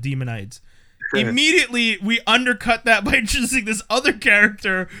organization of Demonites. immediately we undercut that by introducing this other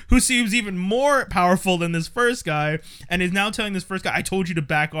character who seems even more powerful than this first guy, and is now telling this first guy, I told you to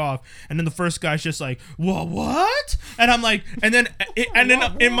back off. And then the first guy's just like, well, what? And I'm like, and then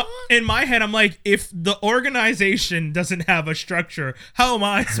in my head, I'm like, if the organization doesn't have a structure, how am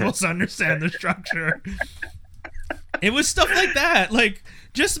I supposed to understand the structure? It was stuff like that. Like,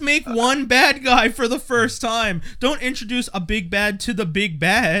 just make one bad guy for the first time. Don't introduce a big bad to the big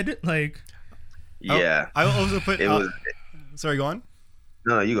bad. Like, yeah. I also put. It was. Sorry, go on.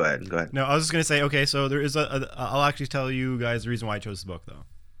 No, you go ahead. Go ahead. No, I was just gonna say. Okay, so there is I'll actually tell you guys the reason why I chose the book, though.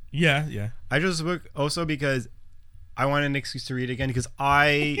 yeah. I chose the book also because I wanted an excuse to read it again, because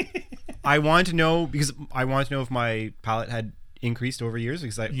I want to know if my palate had increased over years,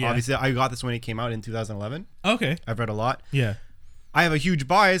 because obviously I got this when it came out in 2011. Okay. I've read a lot. Yeah. I have a huge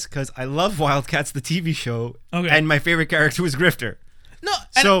bias because I love Wildcats, the TV show, Okay. and my favorite character was Grifter. No.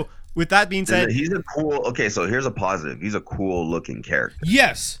 So with that being said, He's a cool. Okay, so here's a positive. He's a cool looking character.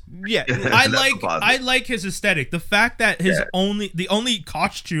 Yes. yeah, I That's a positive. like his aesthetic. The fact that the only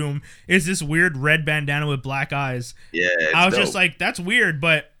costume is this weird red bandana with black eyes. Yeah, it's I was dope. just like, that's weird,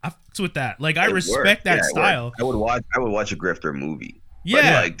 but I fucks with that. Like, I It respect worked. that Yeah, it style. worked. I would watch a Grifter movie. Yeah.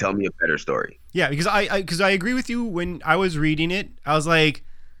 But, like, tell me a better story. yeah, because I agree with you. When I was reading it, I was like,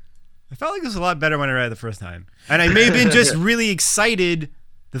 I felt like it was a lot better when I read it the first time, and I may have been just really excited.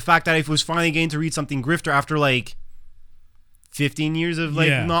 The fact that I was finally getting to read something Grifter after like 15 years of like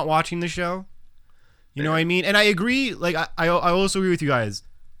Yeah. not watching the show. You know what I mean? And I agree. Like I also agree with you guys.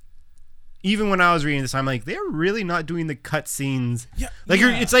 Even when I was reading this, I'm like, they're really not doing the cut scenes. Yeah. Like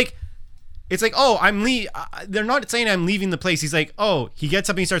yeah. it's like, oh, they're not saying I'm leaving the place. He's like, oh, he gets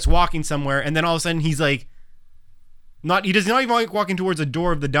up and he starts walking somewhere, and then all of a sudden he's like, he does not even like walking towards a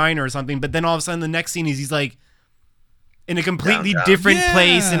door of the diner or something. But then all of a sudden the next scene is he's like in a completely Downtown. different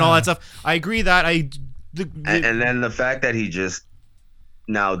place and all Yeah. that stuff. I agree that And then the fact that he just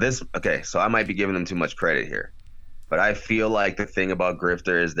so I might be giving him too much credit here, but I feel like the thing about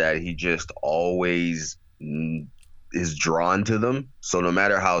Grifter is that he just always is drawn to them. So no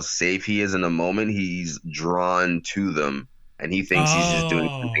matter how safe he is in the moment, he's drawn to them, and he thinks he's just doing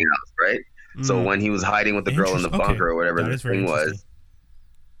Oh. something else, right? So when he was hiding with the girl in the Interest- bunker or whatever That the is very thing was, interesting.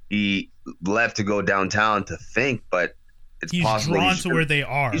 he left to go downtown to think, but it's He's possible drawn to where they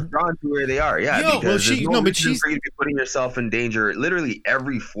are. He's drawn to where they are, yeah. Yo, because well, there's she- no no, but reason she's- for you to be putting yourself in danger literally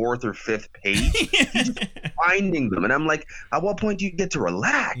every fourth or fifth page, finding them. And I'm like, at what point do you get to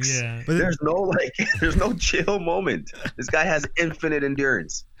relax? Yeah. But There's no chill moment. This guy has infinite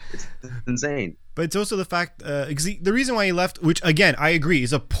endurance. It's insane. But it's also the fact, because the reason why he left, which again I agree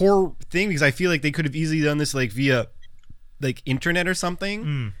is a poor thing, because I feel like they could have easily done this like via like internet or something.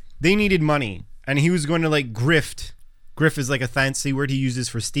 Mm. They needed money, and he was going to like grift. Grift is like a fancy word he uses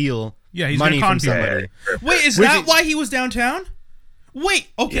for steal. Yeah, he's money gonna from con people. somebody. Wait, is Which that is- why he was downtown? Wait,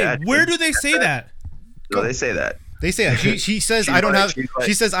 okay, Yeah, where do they say that? So they say that. They say that she says She's I don't like- have. she's like-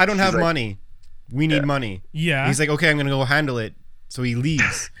 She says I don't she's have like- money. We need money. Yeah. He's like, okay, I'm gonna go handle it. So he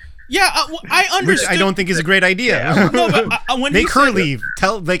leaves, Yeah, I which understood. I don't think is a great idea. Yeah. No, but when Make he her said- leave.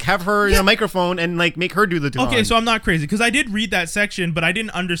 Have her in a microphone and like make her do the talk. Okay, so I'm not crazy because I did read that section, but I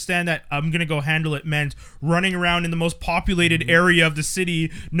didn't understand that I'm gonna go handle it meant running around in the most populated area of the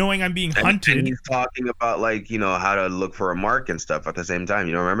city, knowing I'm being And hunted. he's talking about like, how to look for a mark and stuff at the same time.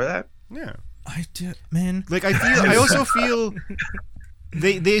 You don't remember that? yeah. I did, man. Like I also feel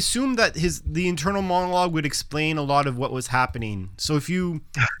they assumed that the internal monologue would explain a lot of what was happening. So if you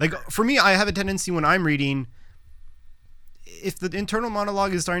like, for me, I have a tendency when I'm reading, if the internal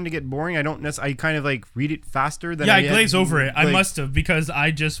monologue is starting to get boring, I kind of like read it faster than I glaze over it. I like, must have because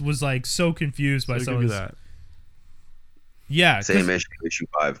I just was like so confused by so some it of could be this. that. Yeah, 'cause- Same issue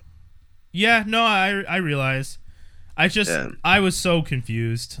 5. yeah. No, I realize. I was so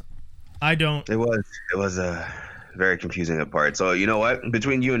confused. I don't. It was very confusing at parts. So you know what?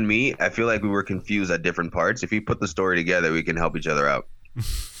 Between you and me, I feel like we were confused at different parts. If you put the story together, we can help each other out.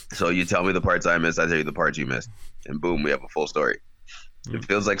 So you tell me the parts I missed, I tell you the parts you missed, and boom, we have a full story. It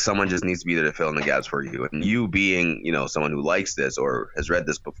feels like someone just needs to be there to fill in the gaps for you. And you being, someone who likes this or has read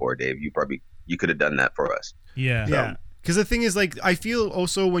this before, Dave, you could have done that for us. Yeah. Yeah, because the thing is, like, I feel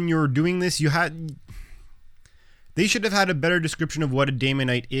also when you're doing this, they should have had a better description of what a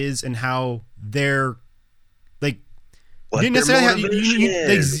Daemonite is and how they're like. What Didn't their necessarily have- motivation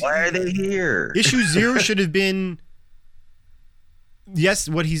like, is. Why are they here? Issue 0 should have been, yes,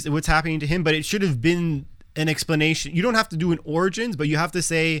 what's happening to him, but it should have been an explanation. You don't have to do an origins, but you have to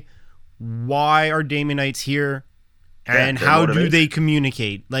say why are Daemonites here and their how do motivation. they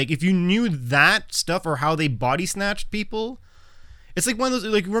communicate. Like if you knew that stuff or how they body snatched people, It's like one of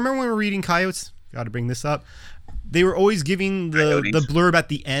those, like, remember when we were reading Coyotes? Got to bring this up. They were always giving the blurb at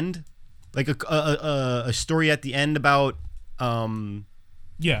the end, like a story at the end about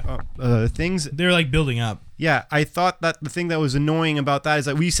things. They're like building up. Yeah, I thought that the thing that was annoying about that is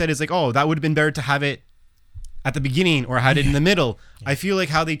that we said it's like, oh, that would have been better to have it at the beginning or had it in the middle. I feel like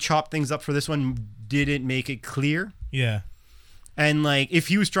how they chopped things up for this one didn't make it clear. Yeah. And like, if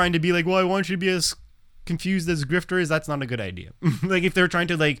he was trying to be like, well, I want you to be as confused as Grifter is, that's not a good idea. Like, if they're trying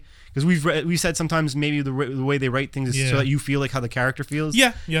to, like, because we said sometimes maybe the way they write things is so that you feel like how the character feels.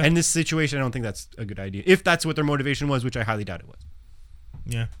 Yeah, yeah. And in this situation, I don't think that's a good idea. If that's what their motivation was, which I highly doubt it was.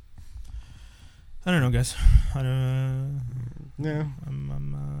 Yeah. I don't know, guys. Yeah.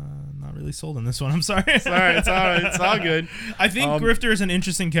 I'm not really sold on this one. I'm sorry. It's all right. It's all good. I think Grifter is an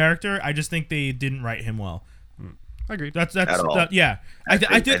interesting character. I just think they didn't write him well. I agree. Yeah. I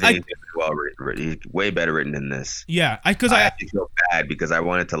think he's well written. He's way better written than this. Yeah. I actually feel bad because I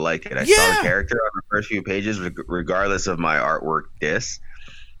wanted to like it. I saw the character on the first few pages, regardless of my artwork diss.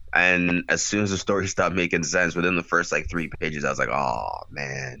 And as soon as the story stopped making sense, within the first like 3 pages, I was like, oh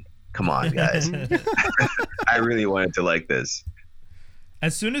man, come on, guys. I really wanted to like this.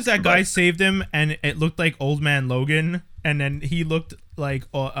 As soon as that guy saved him and it looked like Old Man Logan, and then he looked like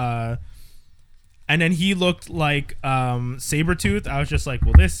Sabretooth, I was just like,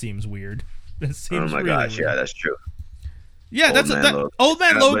 well, this seems weird. This seems gosh, weird. yeah, that's true. Yeah, Old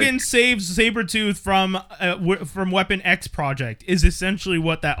Man Logan saves Sabretooth from Weapon X Project is essentially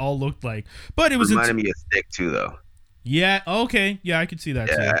what that all looked like. But it was reminded me of Stick too, though. Yeah, okay. Yeah, I could see that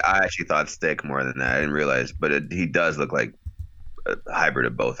too. I actually thought Stick more than that. I didn't realize, but he does look like a hybrid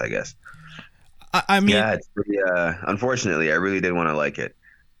of both, I guess. I mean, yeah, it's pretty, unfortunately, I really did want to like it.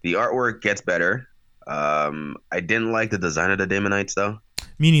 The artwork gets better. I didn't like the design of the Daemonites, though.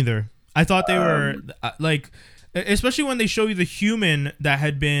 Me neither. I thought they were like, especially when they show you the human that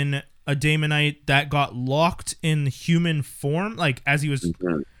had been a Daemonite that got locked in human form, like as he was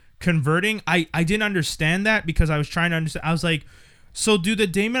converting. I didn't understand that because I was trying to understand. I was like, so do the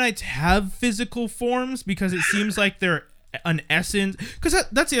Daemonites have physical forms? Because it seems like they're an essence. Because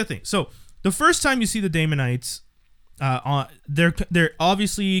that's the other thing. So the first time you see the Daemonites, they're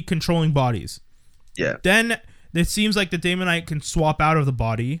obviously controlling bodies. Yeah. Then it seems like the Daemonite can swap out of the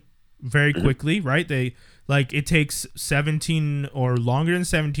body very quickly, right? It takes 17 or longer than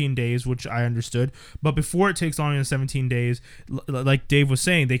 17 days, which I understood. But before it takes longer than 17 days, like Dave was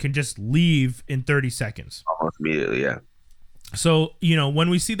saying, they can just leave in 30 seconds. Almost immediately, yeah. So, when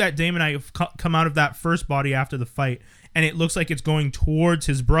we see that Daemonite come out of that first body after the fight, and it looks like it's going towards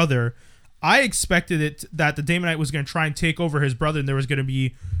his brother, I expected it that the Daemonite was going to try and take over his brother, and there was going to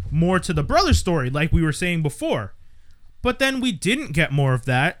be more to the brother story, like we were saying before. But then we didn't get more of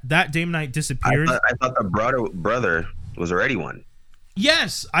that. That Daemonite disappeared. I thought the brother was already one.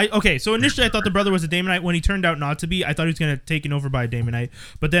 Yes. So initially I thought the brother was a Daemonite. When he turned out not to be, I thought he was going to taken over by a Daemonite.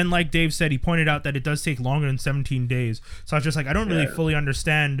 But then, like Dave said, he pointed out that it does take longer than 17 days. So I was just like, I don't really fully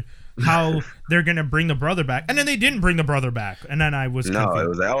understand how they're going to bring the brother back. And then they didn't bring the brother back. And then I was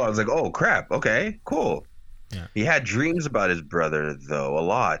confused. I was like, oh, crap. Okay, cool. Yeah. He had dreams about his brother, though, a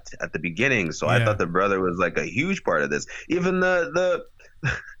lot at the beginning. So I thought the brother was like a huge part of this. Even the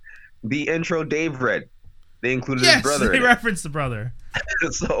intro Dave read, they included his brother. Yes, they referenced the brother.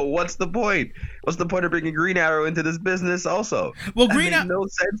 So what's the point? What's the point of bringing Green Arrow into this business? Also, well, that made no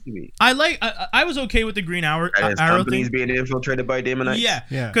sense to me. I was okay with the Green Arrow companies thing. being infiltrated by Daemonites.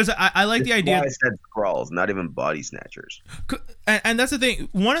 Yeah. Because I like the idea. I said Skrulls, not even body snatchers. And that's the thing.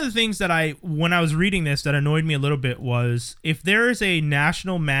 One of the things that when I was reading this that annoyed me a little bit was if there is a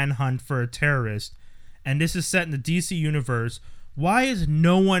national manhunt for a terrorist, and this is set in the DC universe, why is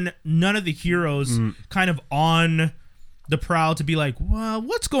none of the heroes kind of on the prowl to be like, well,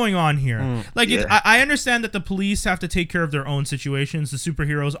 what's going on here? I understand that the police have to take care of their own situations. The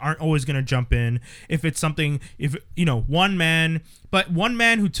superheroes aren't always going to jump in if it's something, one man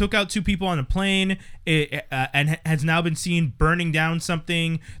who took out 2 people on a plane and has now been seen burning down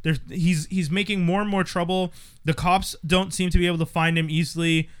something. He's making more and more trouble. The cops don't seem to be able to find him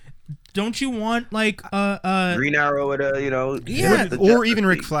easily. Don't you want like Green Arrow at or even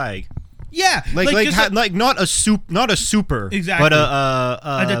Rick Flag? Yeah, not a super, exactly, but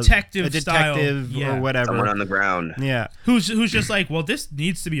a detective or whatever, someone on the ground. Yeah, who's just like, well, this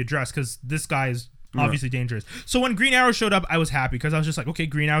needs to be addressed because this guy is obviously dangerous. So when Green Arrow showed up, I was happy because I was just like, okay,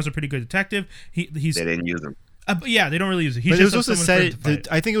 Green Arrow's a pretty good detective. They didn't use him. They don't really use it. But it was also said.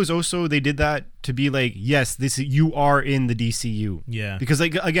 I think it was also they did that to be like, yes, you are in the DCU. Yeah, because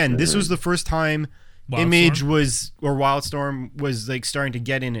again, this was the first time Wildstorm was like starting to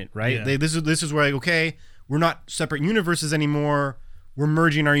get in it, right? Yeah. This is where like, okay, we're not separate universes anymore. We're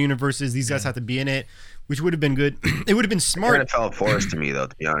merging our universes. These guys have to be in it, which would have been good. It would have been smart. Kind of felt forced to me, though,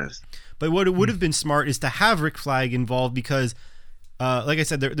 to be honest. But what it would have been smart is to have Rick Flag involved because, like I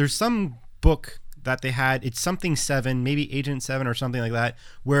said, there's some book that they had. It's something 7, maybe Agent 7 or something like that,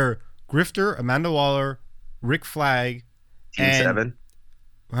 where Grifter, Amanda Waller, Rick Flag, Team 7?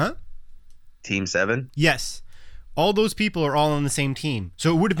 Huh? Team 7? Yes. All those people are all on the same team.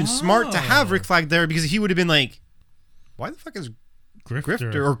 So it would have been smart to have Rick Flag there because he would have been like, why the fuck is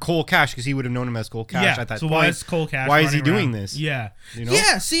Grifter or Cole Cash, because he would have known him as Cole Cash at that point. Why is Cole Cash? Why is he running doing around? this? Yeah, you know?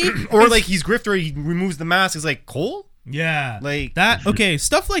 Yeah. See, or like he's Grifter, he removes the mask. He's like Cole. Yeah, like that. Okay,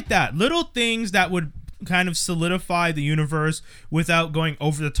 stuff like that. Little things that would kind of solidify the universe without going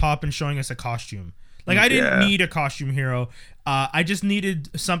over the top and showing us a costume. Like I didn't need a costume hero. I just needed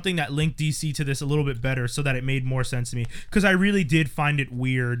something that linked DC to this a little bit better, so that it made more sense to me. Because I really did find it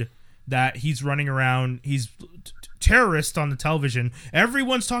weird that he's running around. He's terrorist on the television.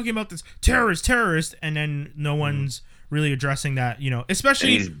 Everyone's talking about this terrorist, and then no one's really addressing that. You know,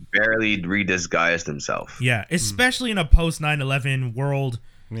 especially and he's barely redisguised himself. Yeah, especially in a post 9/11 world.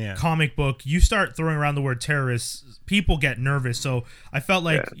 Comic book, you start throwing around the word terrorists, people get nervous. So I felt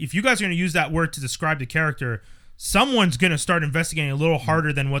like if you guys are going to use that word to describe the character, someone's going to start investigating a little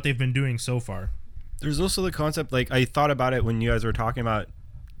harder than what they've been doing so far. There's also the concept, like I thought about it when you guys were talking about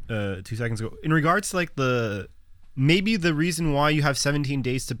 2 seconds ago, in regards to like maybe the reason why you have 17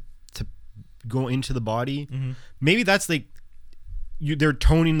 days to go into the body. Maybe that's like they're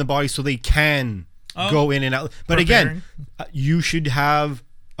toning the body so they can go in and out. But again, you should have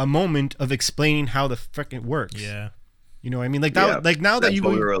a moment of explaining how the frick it works. Yeah. You know what I mean? Like that, like now that you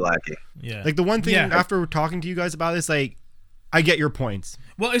what we were lacking. Yeah. Like the one thing after we're talking to you guys about this, like I get your points.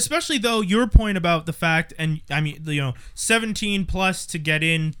 Well, especially though your point about the fact, and I mean, 17 plus to get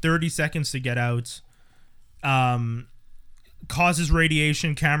in, 30 seconds to get out, causes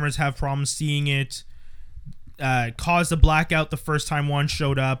radiation. Cameras have problems seeing it. Caused a blackout the first time one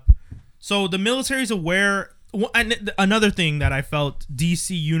showed up. So the military's aware. And another thing that I felt DC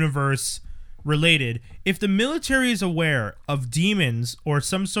Universe related, if the military is aware of demons or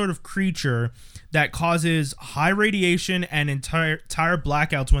some sort of creature that causes high radiation and entire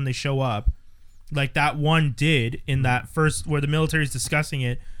blackouts when they show up, like that one did in that first where the military is discussing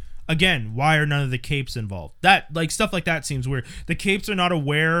it, again, why are none of the capes involved? That like stuff like that seems weird. The capes are not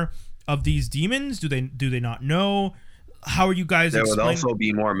aware of these demons. Do they not know? How are you guys? There would also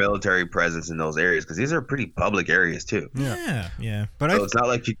be more military presence in those areas because these are pretty public areas too. Yeah. But it's not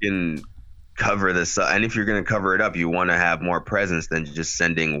like you can cover this up. And if you're going to cover it up, you want to have more presence than just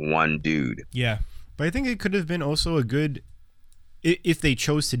sending one dude. Yeah. But I think it could have been also a good, if they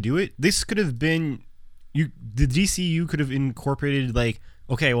chose to do it, this could have been, the DCU could have incorporated like,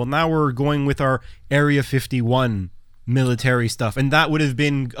 okay, well now we're going with our Area 51 military stuff. And that would have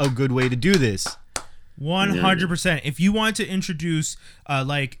been a good way to do this. 100%. If you want to introduce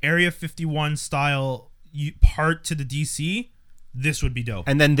like Area 51 style part to the DC, this would be dope.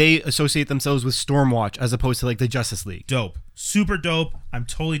 And then they associate themselves with Stormwatch as opposed to like the Justice League. Dope. Super dope. I'm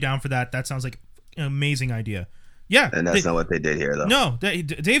totally down for that. That sounds like an amazing idea. Yeah. And that's not what they did here, though. No,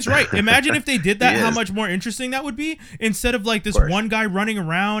 Dave's right. Imagine if they did that, how much more interesting that would be instead of like this one guy running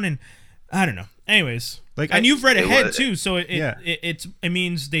around and I don't know. Anyways, like, and you've read ahead too, so it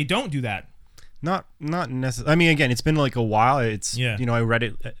means they don't do that. Not necessarily. I mean, again, it's been like a while. It's I read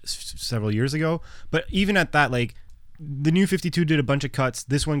it several years ago, but even at that, like the New 52 did a bunch of cuts.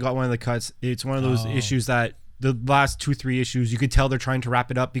 This one got one of the cuts. It's one of those issues that the last 2-3 issues you could tell they're trying to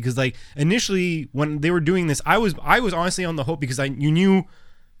wrap it up because like initially when they were doing this, I was honestly on the hope because you knew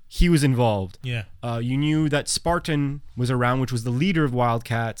he was involved. Yeah. You knew that Spartan was around, which was the leader of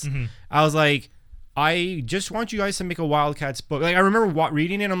Wildcats. Mm-hmm. I was like, I just want you guys to make a Wildcats book. Like I remember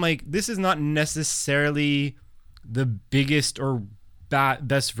reading it. I'm like, this is not necessarily the biggest or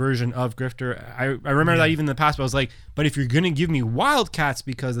best version of Grifter. I remember that even in the past. But I was like, but if you're gonna give me Wildcats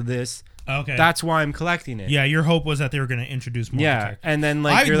because of this, that's why I'm collecting it. Yeah, your hope was that they were gonna introduce more. Yeah, and then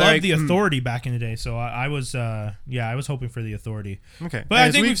like I loved the Authority back in the day, so I was I was hoping for the Authority. Okay, but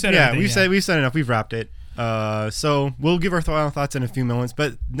I think we've said everything. We've said enough. We've wrapped it. So we'll give our final thoughts in a few moments.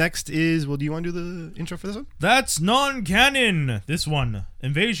 But next is, do you want to do the intro for this one? That's non-canon. This one,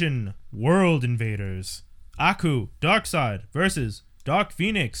 Invasion, World Invaders, Aku, Darkseid versus Dark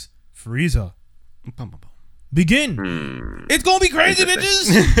Phoenix, Frieza. Begin. It's gonna be crazy,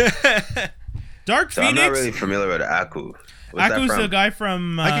 bitches. Dark Phoenix. I'm not really familiar with Aku. Aku's the guy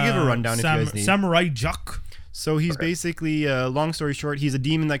from. I can give a rundown if you guys need. Samurai Jack. So he's basically, long story short, he's a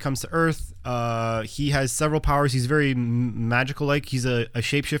demon that comes to Earth. He has several powers. He's very magical-like. He's a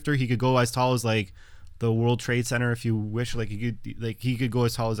shapeshifter. He could go as tall as like the World Trade Center if you wish. Like he could go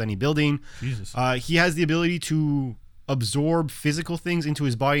as tall as any building. Jesus. He has the ability to absorb physical things into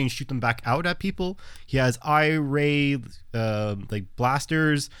his body and shoot them back out at people. He has eye ray like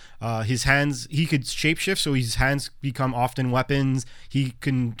blasters. His hands, he could shapeshift, so his hands become often weapons. He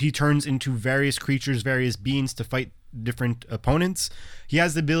turns into various creatures, various beings to fight different opponents. He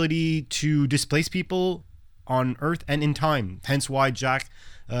has the ability to displace people on Earth and in time. Hence why Jack,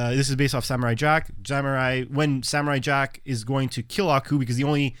 this is based off Samurai Jack. When Samurai Jack is going to kill Aku, because the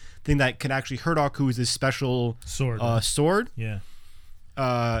only thing that can actually hurt Aku is his special sword. Yeah.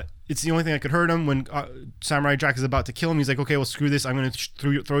 It's the only thing that could hurt him. When Samurai Jack is about to kill him, he's like, okay, well, screw this. I'm going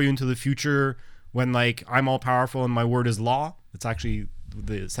to throw you into the future when, like, I'm all powerful and my word is law. It's actually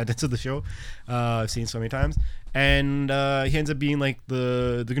the sentence of the show. I've seen it so many times. And he ends up being, like,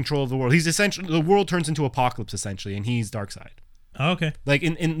 the control of the world. He's essentially, the world turns into Apocalypse, essentially, and he's Darkseid. Oh, okay. Like,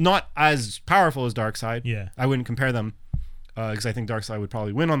 in not as powerful as Darkseid. Yeah. I wouldn't compare them, because I think Darkseid would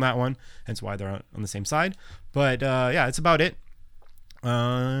probably win on that one, hence why they're on the same side. But yeah, it's about it.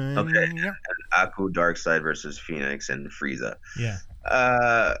 Okay. Yeah. Aku, Darkseid versus Phoenix and Frieza.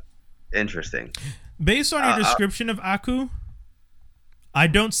 Yeah. Interesting. Based on your description of Aku, I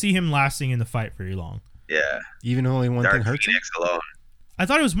don't see him lasting in the fight very long. Yeah. Even though only one Dark thing hurts him? Phoenix alone. I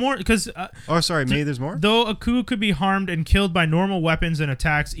thought it was more because Oh, sorry, maybe there's more? though Aku could be harmed and killed by normal weapons and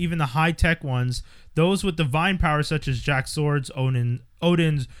attacks, even the high-tech ones, those with divine powers such as Jack's swords,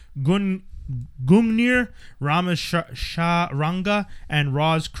 Odin's Gungnir, Rama's Sharanga, and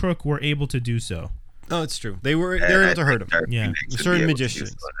Ra's Crook were able to do so. No, it's true. They're able to hurt him. Dark Yeah. Phoenix would Certain be able to magicians.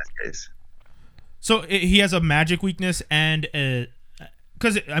 do so in this case. So he has a magic weakness, and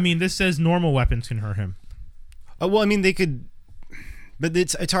because I mean, this says normal weapons can hurt him. Well, I mean, they could, but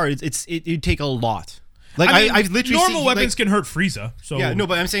it's hard. It'd take a lot. Like I mean, I've literally normal seen, weapons like, can hurt Frieza. So yeah, no,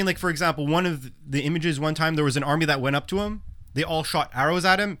 but I'm saying, like, for example, one of the images one time there was an army that went up to him. They all shot arrows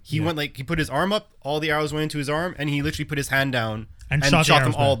at him. He went, like, he put his arm up. All the arrows went into his arm, and he literally put his hand down And shot shot the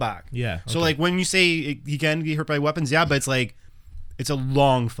them arrows all back. back. Yeah, So okay. like when you say he can be hurt by weapons, yeah, but it's like it's a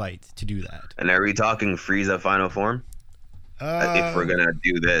long fight to do that. And are we talking Frieza final form? If we're gonna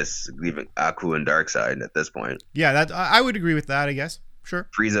do this, leaving Aku and Darkseid at this point, Yeah, that I would agree with that. I guess sure.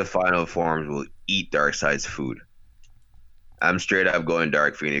 Frieza final forms will eat Darkseid's food. I'm straight up going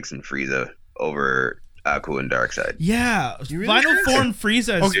Dark Phoenix and Frieza over Aku and Darkseid. yeah, really final think form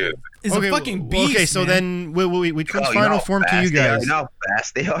Frieza Dude. is a fucking beast. Okay, so man. then which one's Oh, you know final how form to fast you they are? guys? You know how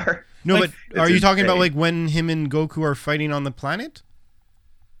fast they are? No, like, but are it's you talking about, insane. like, when him and Goku are fighting on the planet,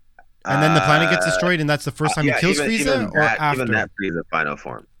 and then the planet gets destroyed, and that's the first time he kills Frieza, or after? Even that Frieza final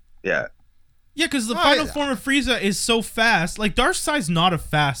form. Yeah. Yeah, because the Oh, final yeah. form of Frieza is so fast. Like, Darkseid's not a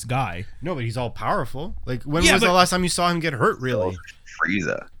fast guy. No, but he's all powerful. Like, when Yeah, was the but- last time you saw him get hurt? Really?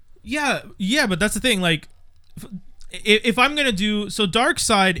 Frieza. Yeah, but that's the thing. Like, if I'm gonna do so,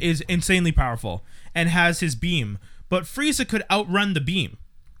 Darkseid is insanely powerful and has his beam, but Frieza could outrun the beam.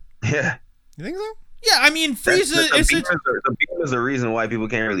 Yeah. You think so? Yeah, I mean, Frieza is the beam is the reason why people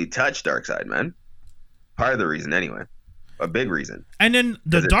can't really touch Darkseid, man. Part of the reason, anyway. A big reason. and then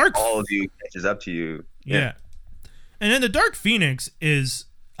the 'Cause it Dark follows you, catches up to you. yeah. And then the Dark Phoenix is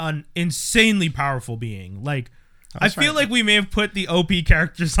an insanely powerful being. Like, I That's feel right. like we may have put the OP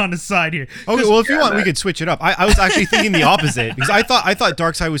characters on the side here. Okay, well, if you yeah, want, we man. could switch it up. I was actually thinking the opposite, because I thought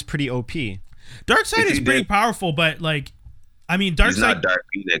Darkseid was pretty OP. Darkseid If is you pretty did- powerful, but like, I mean, He's not Darkseid. Dark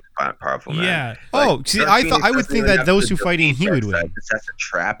Phoenix powerful, man. Yeah. Oh, see, Dark I Phoenix would doesn't think even that have those to two fighting, defeat he would Darkseid. win. Just has to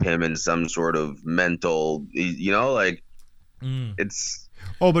trap him in some sort of mental, you know, like, it's...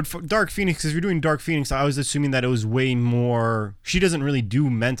 Oh, but for Dark Phoenix, if you're doing Dark Phoenix, I was assuming that it was way more. She doesn't really do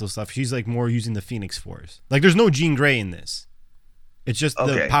mental stuff. She's like more using the Phoenix Force. Like, there's no Jean Grey in this. It's just the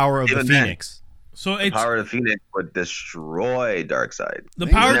Okay, power of the even then. Phoenix. So The it's power of the Phoenix would destroy Darkseid. the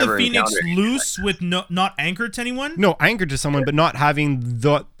He's power of the never Phoenix encountered anything loose with not anchored to anyone. No, anchored to someone, but not having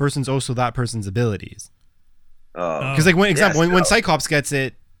that person's also that person's abilities. Oh, Because, like, when example, when no. Cyclops gets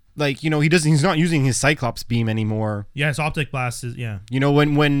it, like, you know, he's not using his Cyclops beam anymore. Yeah, his optic blast is You know,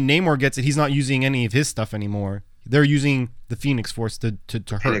 when Namor gets it, he's not using any of his stuff anymore. They're using the Phoenix Force to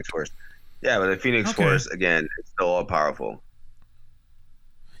hurt. Phoenix Force. Yeah, but the Phoenix Okay. Force, again, it's still all powerful.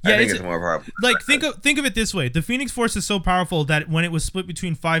 Yeah, I think it's- it's more powerful. like think of it this way: the Phoenix Force is so powerful that when it was split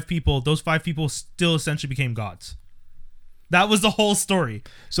between 5 people, those 5 people still essentially became gods. That was the whole story.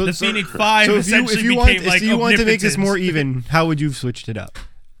 So the Phoenix Five So essentially if you became want, like if you want to make this omnipotence. more even, how would you have switched it up?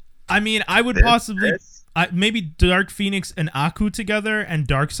 I mean, I would This- possibly this- maybe Dark Phoenix and Aku together, and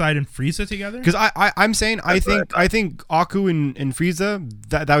Darkseid and Frieza together. Because I'm saying That's what I think Aku and Frieza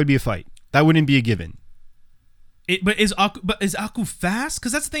that would be a fight. That wouldn't be a given. But is Aku fast?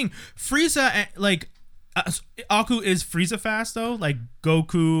 Because that's the thing. Frieza, like, Aku is Frieza fast though, like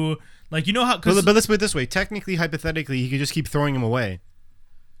Goku, like you know how. But let's put it this way: technically, hypothetically, he could just keep throwing him away.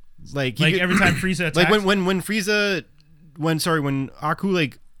 Like every time Frieza attacks. Like when Frieza, when Aku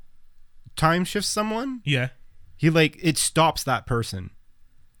like time shifts someone, yeah, he like it stops that person.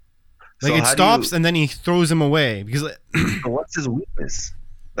 Like So it how do stops you- and then he throws him away because like, So what's his weakness?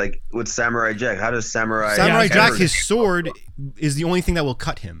 Like with Samurai Jack, how does Samurai Samurai Yeah, Jack, ever- his sword is the only thing that will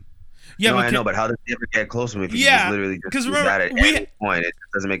cut him. yeah, no, but I know, but how does he ever get close to him if he Yeah, just literally just 'cause do remember, that at we- any point? It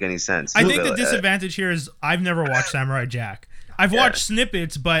doesn't make any sense. I think the But, disadvantage here is I've never watched Samurai Jack. I've watched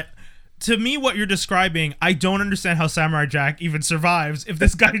snippets, but to me, what you're describing, I don't understand how Samurai Jack even survives if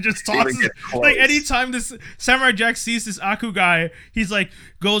this guy just Even tosses. gets close. Like anytime this Samurai Jack sees this Aku guy, he's like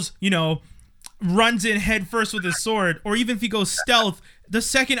goes, runs in head first with his sword, or even if he goes stealth, the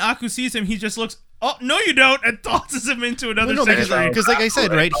second Aku sees him, he just looks, oh no, you don't, and tosses him into another No, century. because like I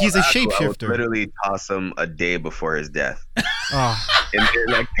said, right, he's a I would shapeshifter. literally toss him a day before his death. Oh, And then,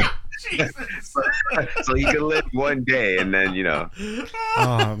 like, Jesus. so he can live one day, and then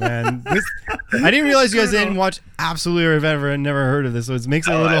oh man, I didn't realize you guys didn't watch Absolute or have ever never heard of this, so it makes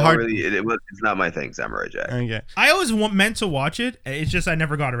it a I little don't hard. Really, it's not my thing, Samurai Jack. Okay. I always meant to watch it. It's just I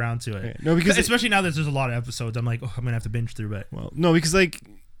never got around to it. Okay. No, because Especially now that there's a lot of episodes, I'm like, oh, I'm gonna have to binge through it. well, no, because like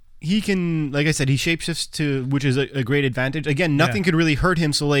he can, like I said, he shapeshifts to, which is a great advantage. Again, nothing Yeah. could really hurt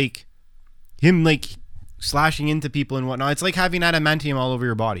him. So like him like slashing into people and whatnot, it's like having adamantium all over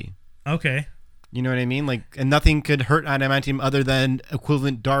your body. Okay. You know what I mean? Like, and nothing could hurt adamantium other than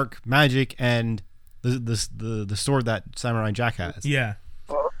equivalent dark magic and the sword that Samurai Jack has. Yeah.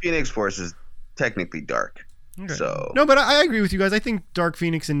 Well, Phoenix Force is technically dark, Okay. so No, but I agree with you guys. I think Dark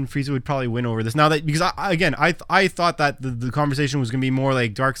Phoenix and Frieza would probably win over this. Now that, because I thought that the conversation was gonna be more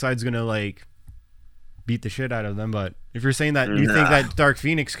like Darkseid's gonna like beat the shit out of them. But if you're saying that you think Nah. that Dark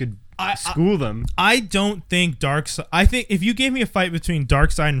Phoenix could school them, I don't think Darkseid. I think if you gave me a fight between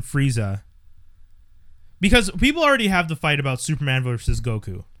Darkseid and Frieza, because people already have the fight about Superman versus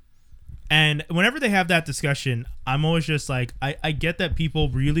Goku, and whenever they have that discussion, I'm always just like, I get that people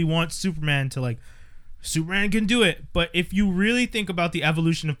really want Superman to like, Superman can do it, but if you really think about the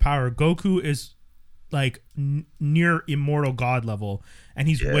evolution of power, Goku is like near immortal god level, and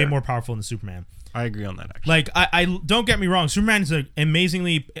he's way more powerful than Superman. I agree on that. Actually, Like, I don't get me wrong, Superman is an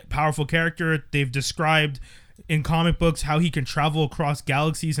amazingly powerful character. They've described in comic books how he can travel across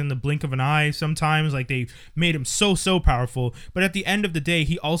galaxies in the blink of an eye sometimes. Like, they made him so powerful. But at the end of the day,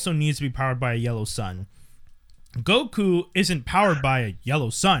 he also needs to be powered by a yellow sun. Goku isn't powered by a yellow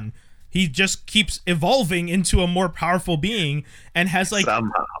sun. He just keeps evolving into a more powerful being and has like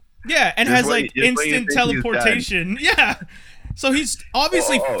somehow. yeah, and Just has when like you- just when you instant think he's teleportation. Yeah. So he's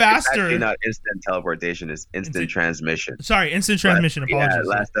obviously It's faster. actually not instant teleportation; it's instant transmission. Sorry, instant transmission. Apologies. Yeah,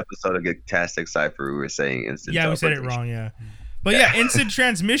 last episode of Getastic Cypher, we were saying instant. Yeah, we said it teleportation. wrong. Yeah, but yeah, instant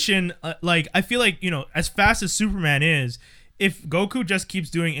transmission. Like, I feel like, as fast as Superman is, if Goku just keeps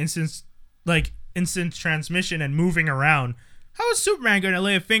doing instant transmission and moving around, how is Superman going to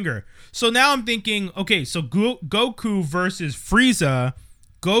lay a finger? So now I'm thinking, okay, so Goku versus Frieza.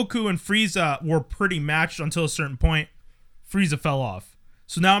 Goku and Frieza were pretty matched until a certain point. Frieza fell off.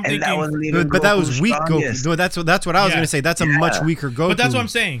 So now I'm And that thinking, wasn't even but that was Goku's weak strongest. Goku. No, that's what I was Yeah. gonna say. That's a much weaker Goku. but that's what I'm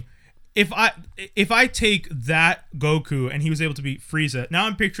saying. If I take that Goku and he was able to beat Frieza, now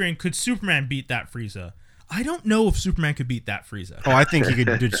I'm picturing, could Superman beat that Frieza? I don't know if Superman could beat that Frieza. Oh, I think he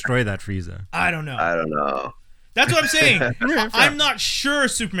could destroy that Frieza. I don't know. I don't know. That's what I'm saying. Yeah, fair. I'm not sure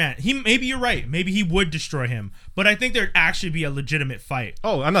Superman. Maybe you're right. Maybe he would destroy him. But I think there'd actually be a legitimate fight.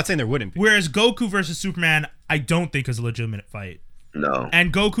 Oh, I'm not saying there wouldn't be. Whereas Goku versus Superman, I don't think is a legitimate fight. No.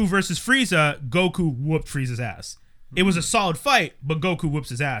 And Goku versus Frieza, Goku whooped Frieza's ass. It was a solid fight, but Goku whoops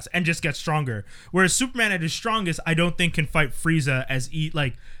his ass and just gets stronger. Whereas Superman at his strongest, I don't think can fight Frieza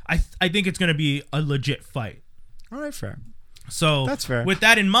I think it's gonna be a legit fight. All right, fair. So That's fair. With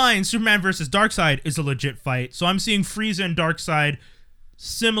that in mind, Superman versus Darkseid is a legit fight. So I'm seeing Frieza and Darkseid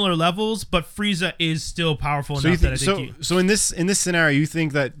similar levels, but Frieza is still powerful So you enough that I think think so in this scenario, you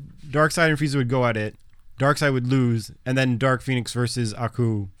think that Darkseid and Frieza would go at it, Darkseid would lose, and then Dark Phoenix versus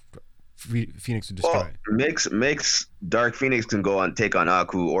Aku, Phoenix would destroy. Well, makes Dark Phoenix can go on take on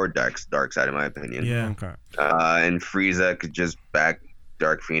Aku or Darkseid, in my opinion. yeah. Okay. And Frieza could just back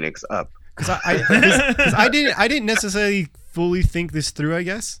Dark Phoenix up. Because I didn't necessarily fully think this through, I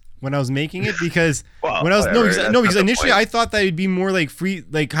guess, when I was making it, because Well, when I was whatever, because that's not the initially point. I thought that it'd be more like free,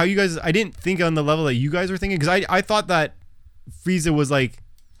 like how you guys. I didn't think on the level that you guys were thinking, because I thought that Frieza was like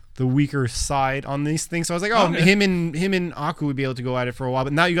the weaker side on these things. So I was like, oh, Okay. him and Aku would be able to go at it for a while.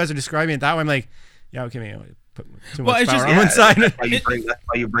 But now you guys are describing it that way. I'm like, yeah, okay, maybe too Well, much it's power just- on one side. That's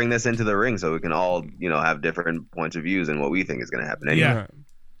why you bring this into the ring, so we can all, have different points of views and what we think is going to happen. Anyway. Yeah.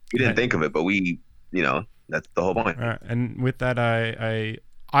 We didn't think of it, but we, that's the whole point. All right, and with that,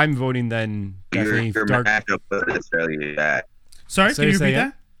 I'm voting then definitely Your dark. matchup wasn't necessarily bad. Sorry, Say- can you say repeat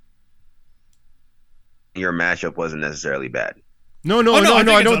again? that? Your matchup wasn't necessarily bad. No, Oh, no, I think I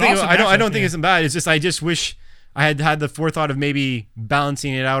it's don't an think awesome I don't matchup, think yeah. it's bad. It's just I just wish I had the forethought of maybe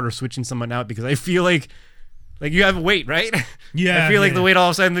balancing it out or switching someone out, because I feel like you have weight, right? Yeah, I feel like yeah. the weight all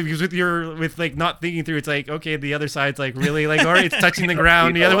of a sudden, because with like not thinking through, it's like, okay, the other side's like really like, all right, it's touching the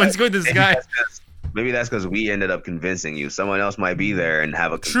ground. The other one's going to the sky. Maybe that's because we ended up convincing you. Someone else might be there and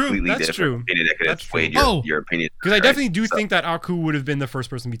have a True, completely that's different true. opinion that could have That's true. swayed Oh. your opinion. Because I right? definitely do So- think that Aku would have been the first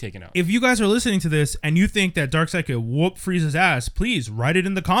person to be taken out. If you guys are listening to this and you think that Darkseid could whoop Frieza's ass, please write it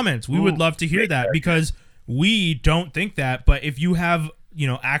in the comments. We would love to hear that, because we don't think that. But if you have,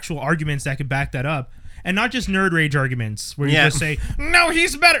 actual arguments that could back that up, and not just nerd rage arguments where you Yeah. just say, no,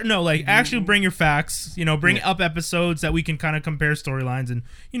 he's better. No, like actually bring your facts, bring up episodes that we can kind of compare storylines, and,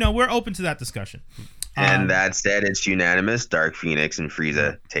 we're open to that discussion. And that said, it's unanimous. Dark Phoenix and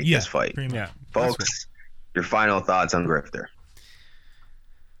Frieza take this fight. pretty much. Yeah, Folks, your final thoughts on Grifter.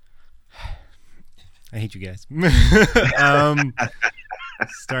 I hate you guys.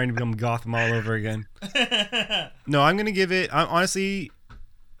 Starting to become Gotham all over again. No, I'm gonna give it. Honestly,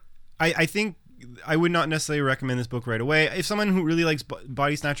 I think I would not necessarily recommend this book right away. If someone who really likes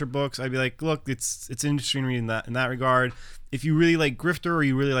Body Snatcher books, I'd be like, look, it's interesting reading that in that regard. If you really like Grifter or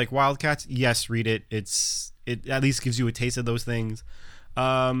you really like Wildcats, yes, read it. It at least gives you a taste of those things.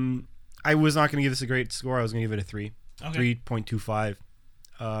 I was not gonna give this a great score. I was gonna give it a 3, Okay. 3.25,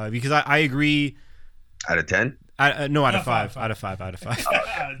 because I agree. Out of 10? No, out of of 5. five. Out of 5. Out of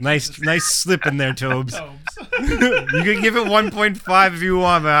 5. Nice slip in there, Tobes. Tobes. You can give it 1.5 if you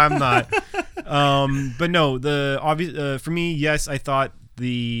want, but I'm not. But no, the obvious for me, yes, I thought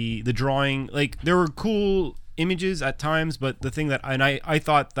the drawing, like, there were cool images at times, but the thing that I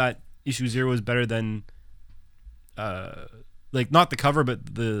thought that issue 0 was better than like, not the cover,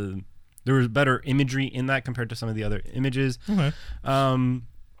 but there was better imagery in that compared to some of the other images. Okay.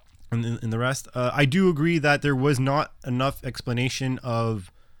 And the rest, I do agree that there was not enough explanation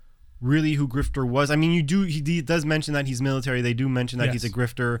of really who Grifter was. I mean, he does mention that he's military. They do mention that he's a Yes.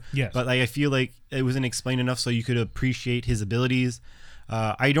 grifter. Yes. But I feel like it wasn't explained enough so you could appreciate his abilities.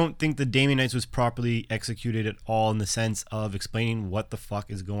 I don't think the Damien Knights was properly executed at all in the sense of explaining what the fuck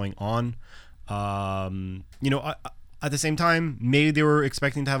is going on. At the same time, maybe they were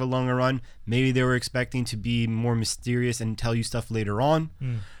expecting to have a longer run. Maybe they were expecting to be more mysterious and tell you stuff later on.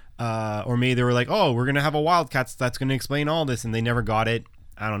 Or maybe they were like, oh, we're going to have a Wildcats that's going to explain all this, and they never got it.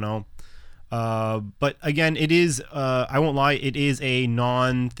 I don't know. But again, it is, I won't lie, it is a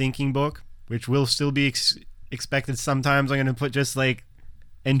non-thinking book, which will still be expected sometimes. I'm going to put just like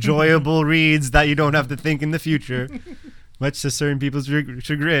enjoyable reads that you don't have to think in the future, much to certain people's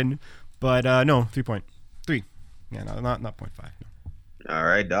chagrin. But no, 3.3. Yeah, no, not 0.5. No. All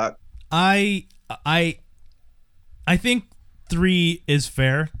right, Doc. I think 3 is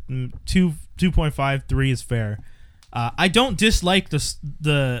fair. 2.5, 3 is fair. I don't dislike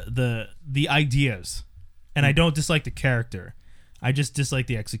the ideas, and I don't dislike the character. I just dislike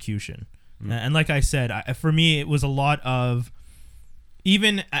the execution. And like I said, for me, it was a lot of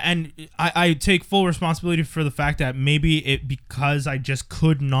I take full responsibility for the fact that maybe because I just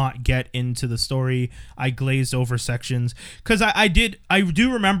could not get into the story, I glazed over sections. Because I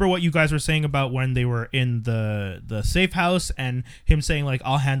do remember what you guys were saying about when they were in the safe house and him saying, like,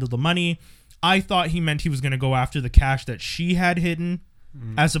 I'll handle the money. I thought he meant he was going to go after the cash that she had hidden,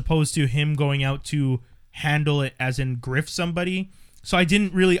 as opposed to him going out to handle it as in grift somebody. So I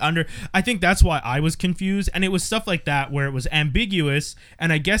didn't really I think that's why I was confused. And it was stuff like that where it was ambiguous,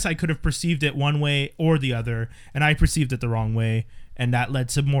 and I guess I could have perceived it one way or the other, and I perceived it the wrong way, and that led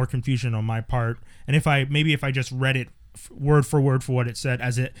to more confusion on my part. And if I just read it word for word for what it said,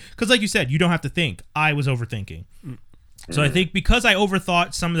 because like you said, you don't have to think. I was overthinking. So I think because I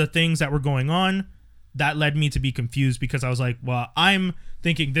overthought some of the things that were going on, that led me to be confused, because I was like, well, I'm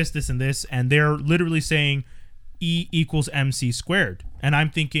thinking this, this, and this, and they're literally saying E equals MC squared. And I'm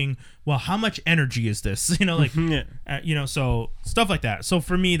thinking, well, how much energy is this? Yeah. So stuff like that. So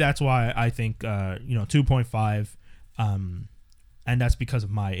for me, that's why I think, 2.5. And that's because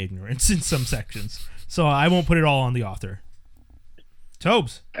of my ignorance in some sections. So I won't put it all on the author.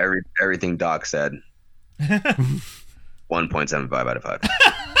 Tobes. Everything Doc said. 1.75 out of 5.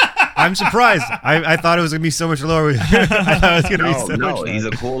 I'm surprised. I thought it was going to be so much lower. I thought it was going to be so much No, lower. he's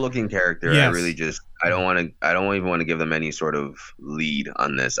a cool looking character. Yes. I really just I don't even want to give them any sort of lead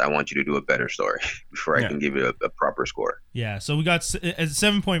on this. I want you to do a better story before I can give you a proper score. Yeah, so we got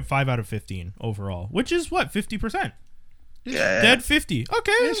 7.5 out of 15 overall, which is what, 50%. Yeah, Dead 50.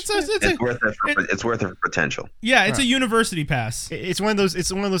 Okay, it's worth it for potential. Yeah, it's a university pass. It's one of those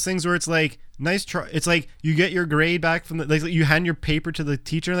things where it's like nice try. It's like you get your grade back from like you hand your paper to the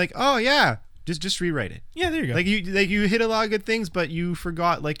teacher, like, oh yeah, just rewrite it. Yeah, there you go. Like you hit a lot of good things, but you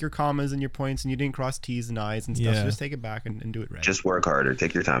forgot like your commas and your points, and you didn't cross T's and I's and stuff. So just take it back and do it right. Just work harder.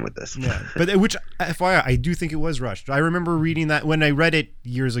 Take your time with this. Yeah, but which FYI, I do think it was rushed. I remember reading that when I read it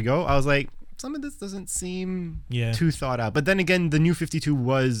years ago. I was like, some of this doesn't seem too thought out. But then again, the New 52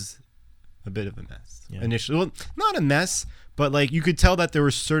 was a bit of a mess initially. Well, not a mess, but like you could tell that there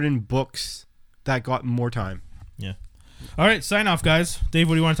were certain books that got more time. Yeah. All right, sign off, guys. Dave,